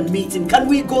we can meet him. Can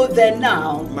we go there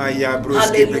now?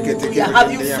 Hallelujah.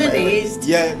 Have you finished?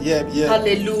 Yeah.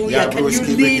 Hallelujah. Can you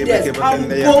lead us? Come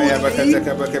boldly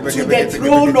to the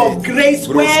throne of grace,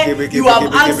 where you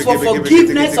have asked for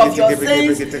forgiveness of your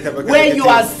sins, where you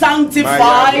are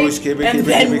sanctified, and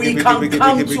then we can come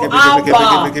to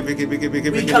Abba.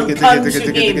 We can come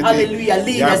to Him. Hallelujah.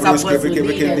 Lead us, Apostle.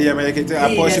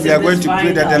 Apostle, we are going to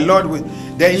pray that the Lord will.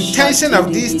 The intention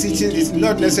of these teachings is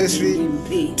not necessarily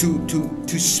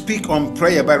to speak on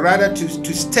prayer, but rather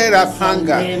to stir up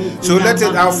hunger. So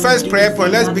our first prayer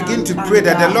point, let's begin to pray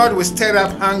that the Lord will stir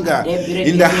up hunger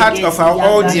in the heart of our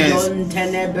audience. Lord,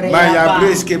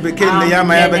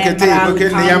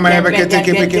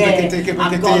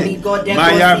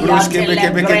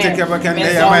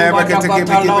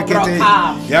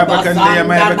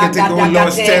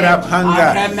 stir up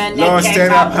hunger. Lord,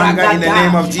 stir up hunger in the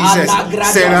name of Jesus.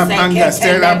 Stir up hunger,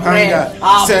 stir up hunger,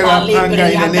 stir up hunger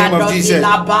in the name of Jesus.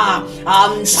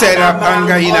 Stir up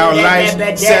hunger in our lives,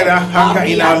 stir up hunger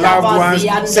in our loved ones,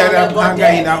 stir up hunger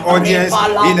in our audience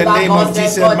in the name of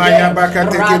Jesus. Maya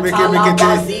bakate kebe kebe kete,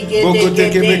 bokote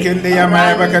kebe kende ya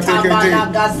maya bakate kete,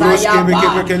 bros kebe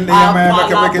kebe kende ya maya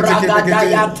bakate kete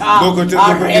kete, bokote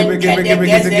kebe kebe kebe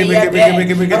kete kebe kebe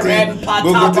kebe kete,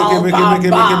 bokote kebe kebe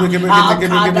kebe kebe kebe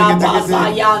kete kebe kete,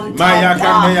 maya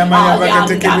kende ya maya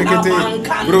bakate kebe kete,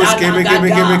 bros kebe kebe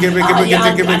kebe kebe kebe kete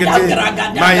kebe kete,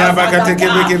 maya bakate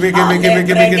kebe kebe kebe kebe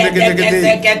kebe kete kete,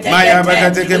 maya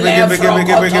bakate kebe kebe kebe kebe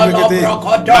kebe kete,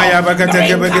 maya bakate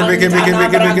kebe kebe kebe kebe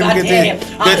kebe kebe kete.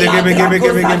 Maya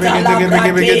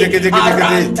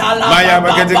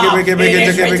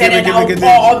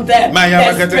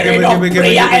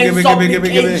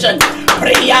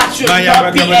prayer should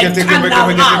not be a carnal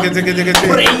act.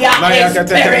 Prayer is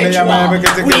spiritual.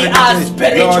 We are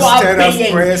spiritual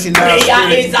beings. Prayer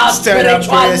is our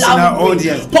spiritual language.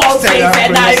 Paul says,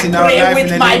 and I pray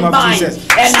with my mind,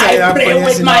 and I pray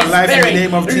with my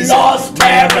spirit. Lord,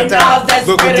 stir in us the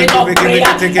spirit of prayer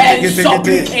and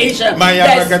supplication,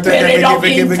 the spirit of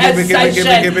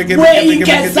intercession. Wake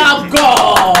us up,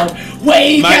 God.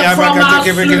 Wake us from our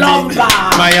slumber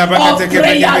of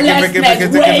prayerlessness.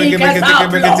 Wake us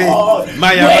up, Lord.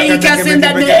 Wake us in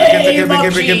the name of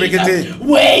Jesus.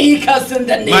 Wake us in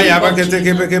the name of Jesus.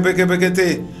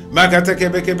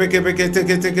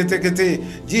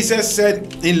 Jesus said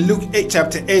in Luke 8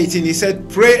 chapter 18, he said,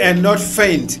 pray and not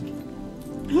faint.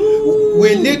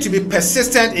 We need to be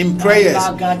persistent in prayers,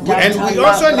 and we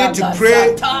also need to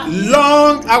pray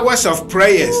long hours of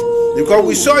prayers, because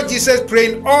we saw Jesus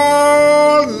praying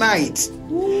all night.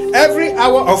 Every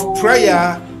hour of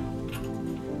prayer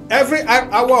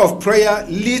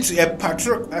leads to a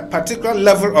particular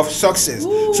level of success.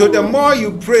 So the more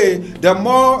you pray, the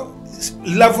more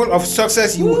level of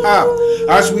success you have.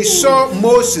 As we saw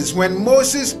Moses, when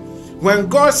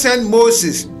God sent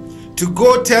Moses to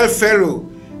go tell Pharaoh,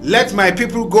 let my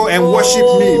people go and worship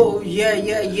me.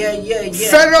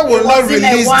 Pharaoh will not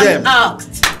release them.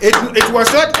 It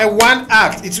was not a one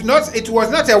act. It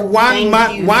was not a one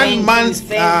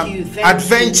month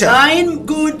adventure. 9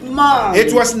 good months.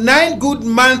 It was 9 good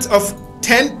months of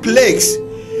 10 plagues.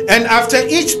 And after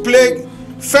each plague,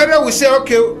 Pharaoh will say,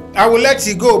 okay, I will let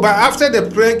you go. But after the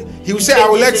plague, he will say, I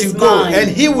will let you go. And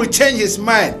he will change his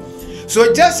mind.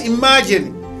 So just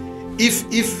imagine, if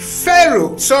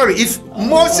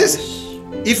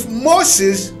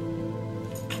Moses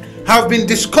have been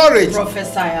discouraged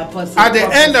at the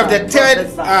end of the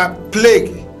 3rd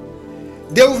plague,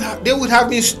 they would have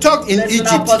been stuck in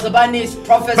Egypt. But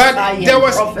there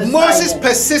was Moses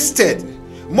persisted.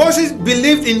 Moses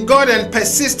believed in God and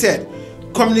persisted,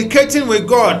 communicating with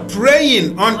God,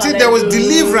 praying until there was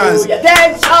deliverance.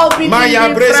 There shall be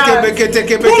deliverance.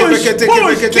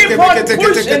 Keep on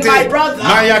pushing, my brother.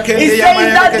 He says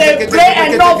that they pray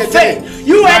and not faint.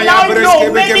 You and I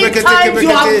know many times you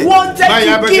have wanted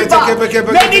to give up.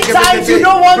 Many times you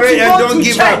don't want to go to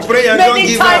church.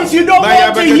 Many times you don't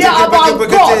want to hear about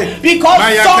God, because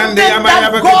something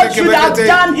that God should have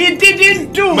done, He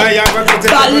didn't do. But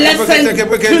listen to the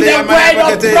word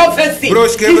of prophecy.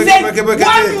 He said,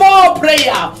 one more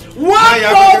prayer, one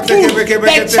more push.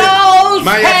 The child's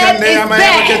head is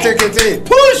there.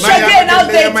 Push again, as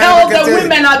they tell the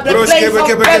women at the place of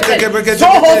Bethel. So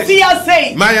Hosea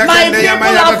says, my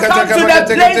people have come to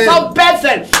the place of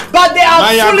Bethel, but they are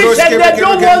foolish and they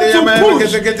don't want to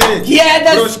push. Hear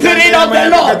the Spirit of the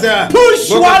Lord. Push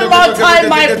one more time,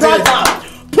 my brother.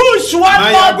 Push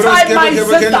one more time, my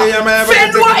sister.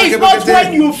 Failure is not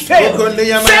when you fail.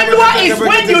 Failure is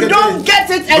when you don't get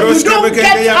it and you don't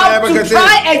get up to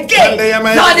try again.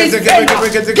 That is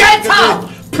failure. Get up.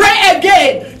 Pray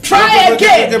again. Try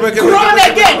again. Run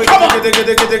again. Come on.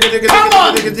 Come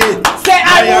on. Say,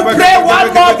 I will pray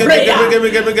one more prayer.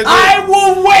 I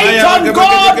will wait on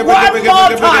God one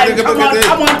more time. Come on.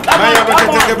 Come on. Come on.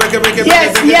 Come on.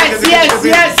 Yes.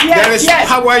 There is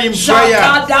power in prayer.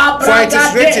 For it is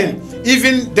written,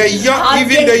 even the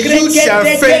youth shall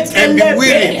faint and be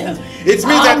weary. It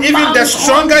means that even the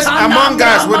strongest among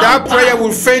us without prayer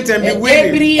will faint and be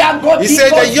weary. He said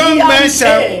the young men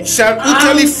shall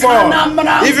utterly fall.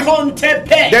 Even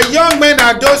the young men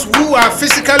are those who are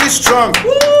physically strong.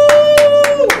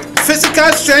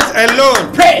 Physical strength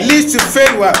alone leads to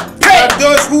failure. But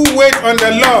those who wait on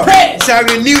the Lord shall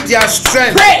renew their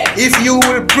strength. If you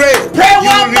will pray, you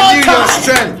will renew your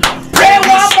strength.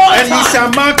 And you shall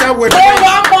mount up with wings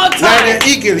like an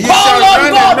eagle. You shall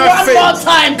run and not faint.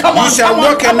 You shall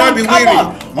walk and not be weary.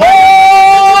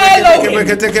 Oh,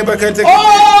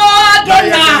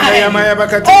 Adonai.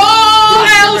 Oh,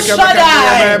 El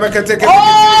Shaddai.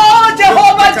 Oh,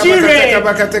 Jehovah Jireh.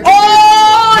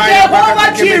 Oh, Jehovah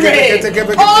Jireh.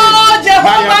 Oh,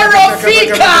 Jehovah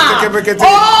Rafika.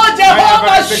 Oh,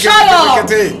 Jehovah Shalom.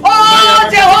 Oh,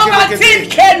 Jehovah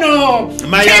Tidkenu.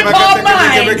 Keep our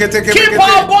mind, keep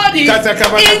our bodies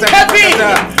intervened.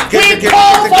 We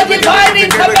call for divine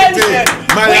intervention.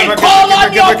 We call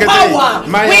on your power.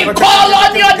 We call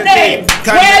on your name.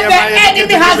 Where the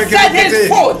enemy has set his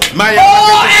foot.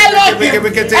 Oh, Elohim,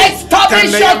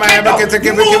 establish your kingdom.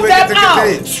 Move them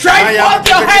out. Strike up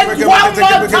your hands one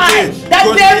more time, that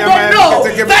they will know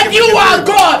that you are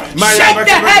God. Shake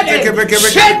the heavens,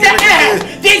 shake the air,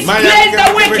 displace the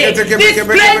wicked,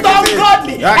 displace the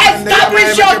ungodly.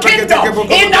 Establish your kingdom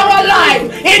in our life,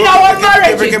 in our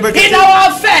marriages, in our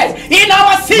affairs, in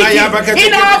our city,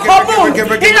 in our commune,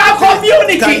 in our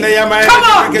community. Come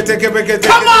on,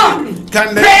 come on.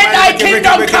 Pray thy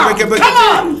kingdom come. Come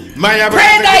on.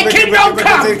 Pray thy kingdom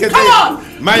come. Come on.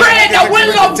 Pray the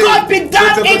will of God be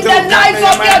done in the lives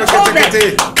of your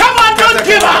children. Come on, don't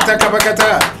give up. Come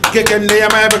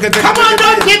on,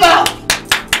 don't give up.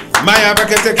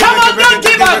 Come on, don't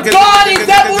give up. God is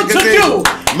able to do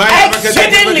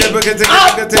exceedingly,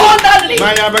 abundantly,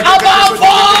 above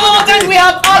all that we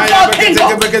have asked or think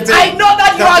of. I know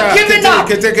that you are giving up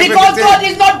because God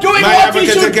is not doing what He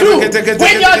should do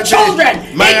with your children,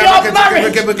 in your marriage,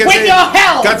 with your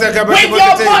health, with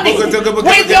your money,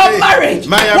 with your marriage.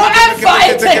 Whatever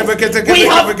it is, we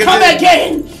have come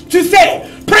again to say,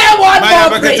 pray one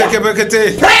more prayer.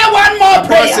 Pray one more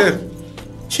prayer.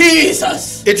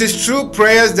 Jesus. It is through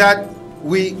prayers that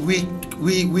we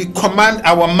command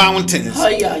our mountains.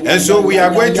 And so we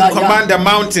are going to command the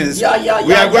mountains. We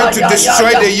are going to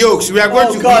destroy the yokes. We are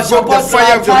going to invoke the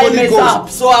fire of the Holy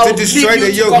Ghost to destroy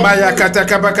the yoke. Maya kata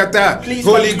kabakata.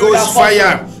 Holy Ghost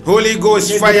fire. Holy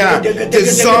Ghost fire.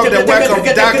 Dissolve the work of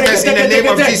darkness in the name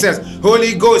of Jesus.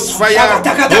 Holy Ghost fire.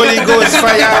 Holy Ghost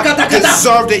fire.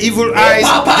 Dissolve the evil eyes.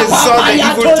 Dissolve the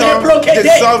evil tongue.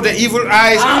 Dissolve the evil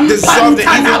eyes. Dissolve the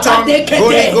evil tongue.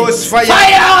 Holy Ghost fire.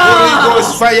 Holy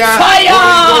Ghost fire.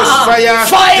 Holy Ghost fire.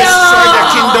 Destroy the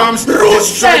kingdoms.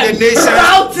 Destroy the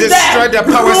nations. Destroy the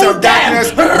powers of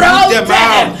darkness. Root them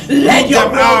out. Root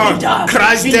them out.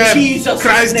 Crush them.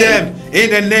 Crush them. In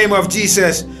the name of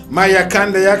Jesus. Jesus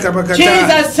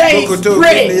says,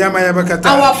 pray,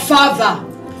 our Father,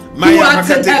 who art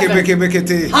in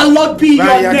heaven, hallowed be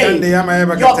your name,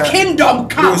 your kingdom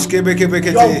come,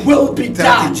 your will be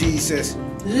done. Jesus.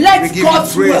 Let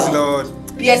God's will, Lord,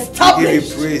 be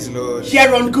established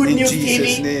here on Good News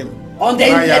TV, on the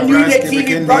New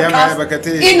TV broadcast,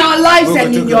 in our lives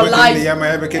and in your lives.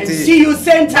 And see you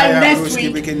same time next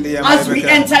week as we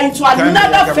enter into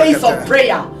another phase of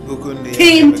prayer,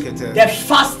 themed the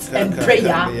fast and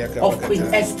prayer of Queen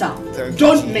Esther.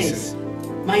 Don't miss.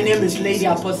 My name is Lady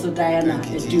Apostle Diana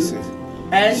Edu.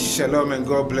 And shalom and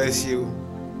God bless you.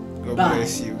 God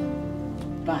bless you.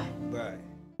 Bye.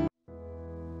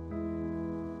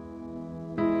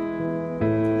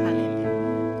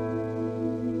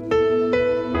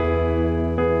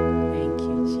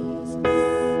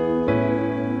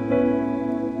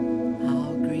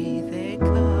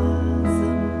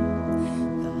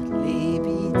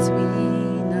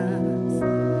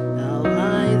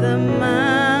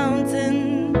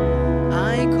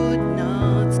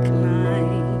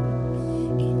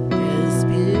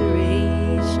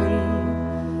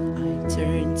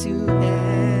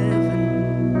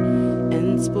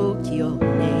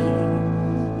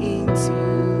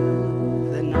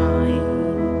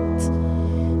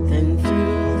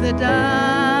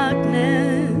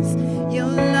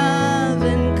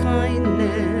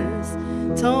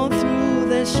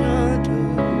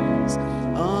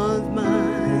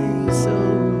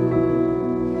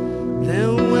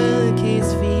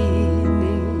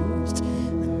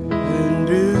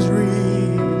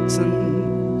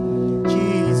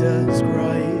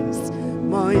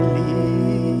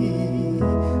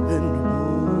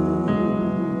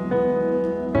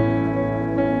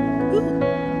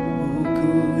 Who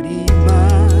could imagine?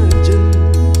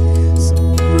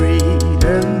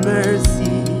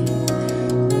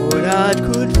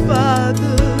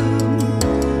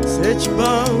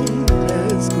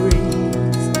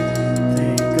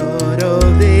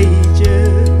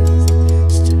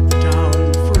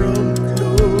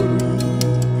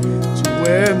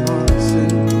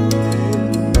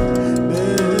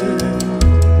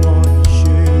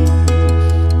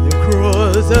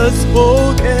 Jesus has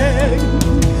spoken.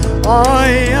 I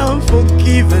am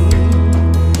forgiven.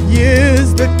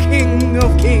 Yes, the King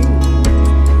of Kings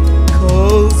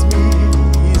calls me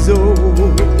his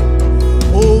own.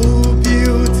 Oh,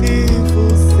 beautiful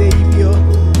Savior,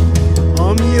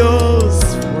 I'm yours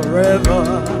forever.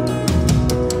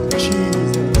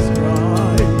 Jesus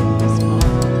Christ, my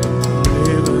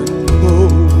living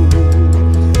hope.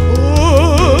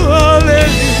 Oh, hallelujah.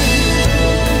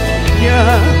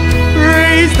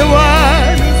 Praise the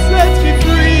one who sets me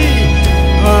free.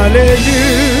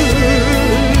 Hallelujah.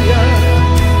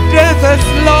 Death has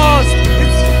lost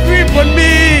its grip on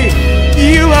me.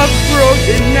 You have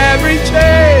broken every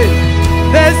chain.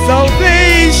 There's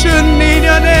salvation in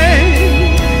your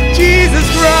name, Jesus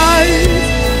Christ,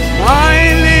 my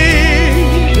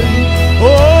living.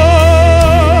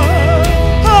 Oh,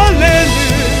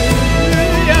 hallelujah.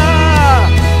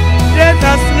 Death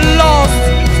has lost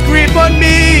its grip on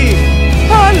me.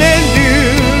 Hallelujah.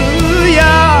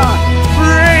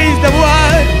 Praise the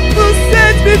one who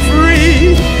set me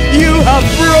free. You have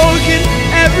broken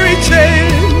every chain.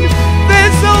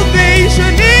 There's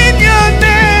salvation in your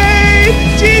name,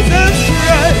 Jesus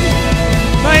Christ,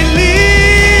 my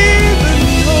living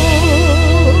hope.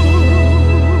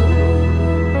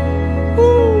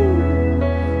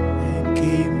 And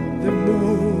came the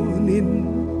morning,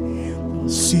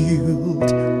 sealed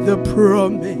the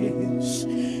promise.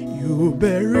 Your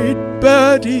buried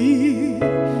body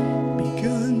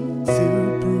began to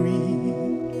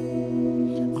breathe.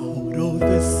 Out of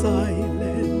the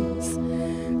silence,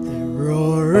 the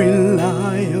roaring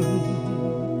lion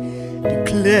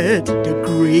declared the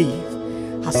grave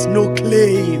has no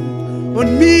claim on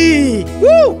me.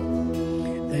 Woo!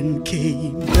 Then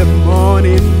came the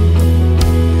morning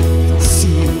to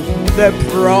seal the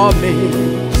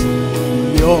promise.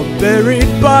 Your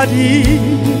buried body,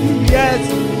 yes,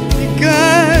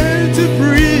 began to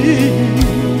breathe.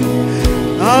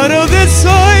 Out of the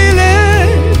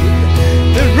silence,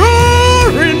 the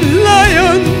roaring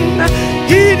lion,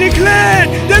 he declared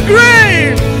the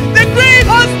grave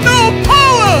has no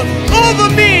power over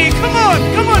me. Come on,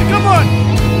 come on, come on.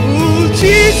 Oh,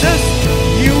 Jesus,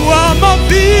 you are my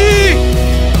victory.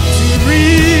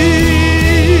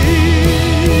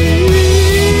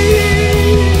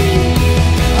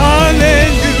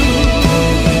 Hallelujah.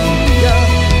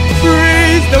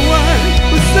 Praise the one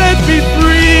who set me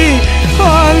free.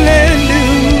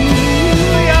 Hallelujah.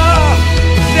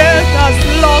 Death has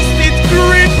lost its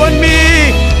grip on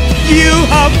me. You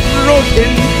have broken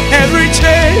every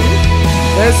chain.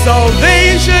 There's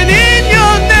salvation in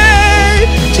your name,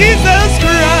 Jesus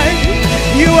Christ.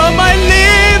 You are my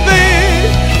living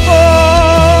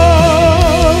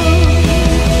hope.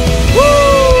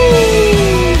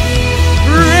 Woo!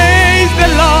 Praise the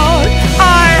Lord,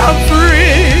 I am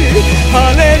free.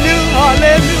 Hallelujah,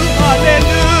 hallelujah,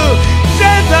 hallelujah.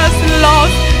 Death has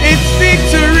lost its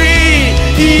victory.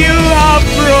 You have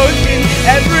broken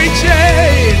every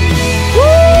chain.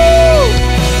 Woo!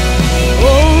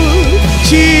 Oh,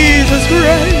 Jesus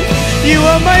Christ, you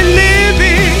are my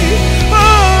living. Oh,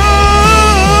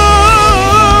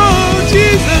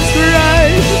 Jesus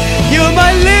Christ, you're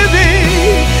my living.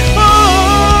 Oh,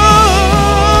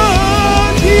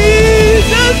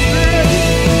 Jesus Christ,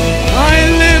 my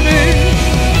living.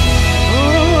 Oh,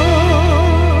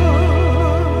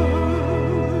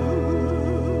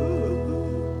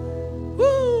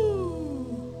 woo.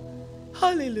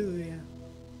 Hallelujah.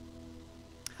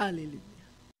 Hallelujah.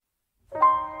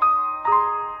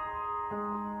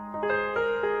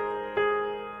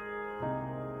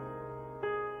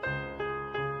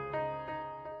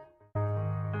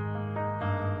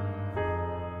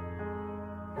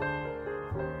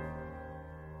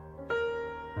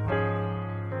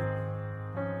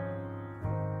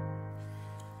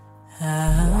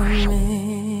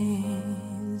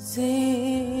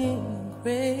 Amazing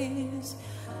grace,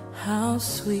 how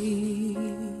sweet